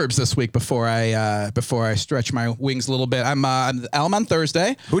suburbs this week before I stretch my wings a little bit. I'm at Elm on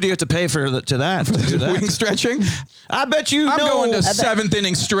Thursday. Who do you have to pay to do that? Wing stretching. I bet you I'm know. going to seventh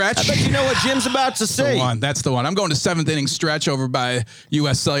inning stretch. I bet you know what Jim's about to say. That's the one. I'm going to seventh inning stretch over by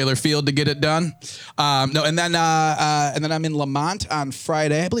U.S. Cellular Field to get it done. And then I'm in Lamont on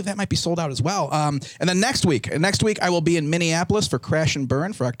Friday. I believe that might be sold out as well. And then next week I will be in Minneapolis for Crash and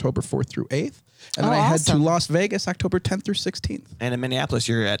Burn for October 4th through 8th. And then I head to awesome. Las Vegas October 10th through 16th. And in Minneapolis,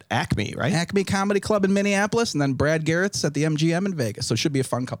 you're at Acme, right? Acme Comedy Club in Minneapolis, and then Brad Garrett's at the MGM in Vegas. So it should be a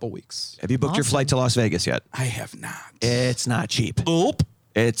fun couple weeks. Have you booked your flight to Las Vegas yet? I have not. It's not cheap. Oop.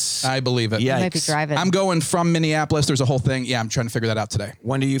 It's I believe it. Yikes. You might be driving. I'm going from Minneapolis. There's a whole thing. Yeah, I'm trying to figure that out today.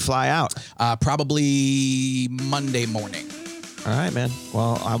 When do you fly out? Probably Monday morning. All right, man.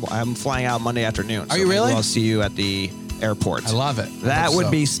 Well, I'm flying out Monday afternoon. Are you really? maybe I'll see you at the airport. I love it. That hope would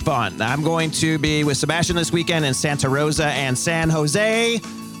so. be fun. I'm going to be with Sebastian this weekend in Santa Rosa and San Jose.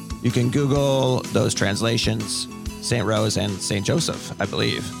 You can Google those translations, St. Rose and St. Joseph, I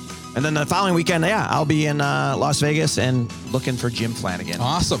believe. And then the following weekend, I'll be in Las Vegas and looking for Jim Flanagan.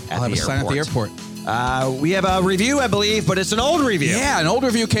 Awesome. at I'll have the a sign at the airport. We have a review, I believe, but it's an old review. Yeah, an old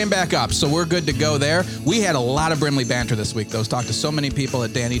review came back up, so we're good to go there. We had a lot of Brimley banter this week, though. Talked to so many people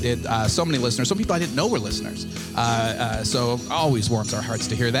that Danny did, so many listeners, some people I didn't know were listeners. So always warms our hearts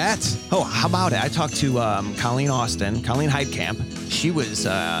to hear that. Oh, how about it? I talked to Colleen Heidkamp. She was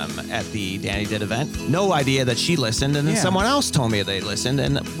at the Danny Did event. No idea that she listened, and then Yeah. someone else told me they listened,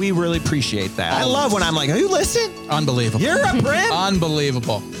 and we really appreciate that. I love when I'm like, you listen? Unbelievable. You're a Brim?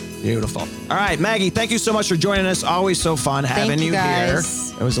 Unbelievable. Beautiful. All right, Maggie, thank you so much for joining us. Always so fun having you you guys.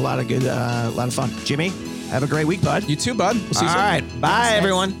 here. It was a lot of fun. Jimmy, have a great week, bud. You too, bud. We'll see you All soon. right. Bye, Thanks, guys.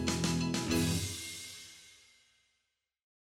 everyone.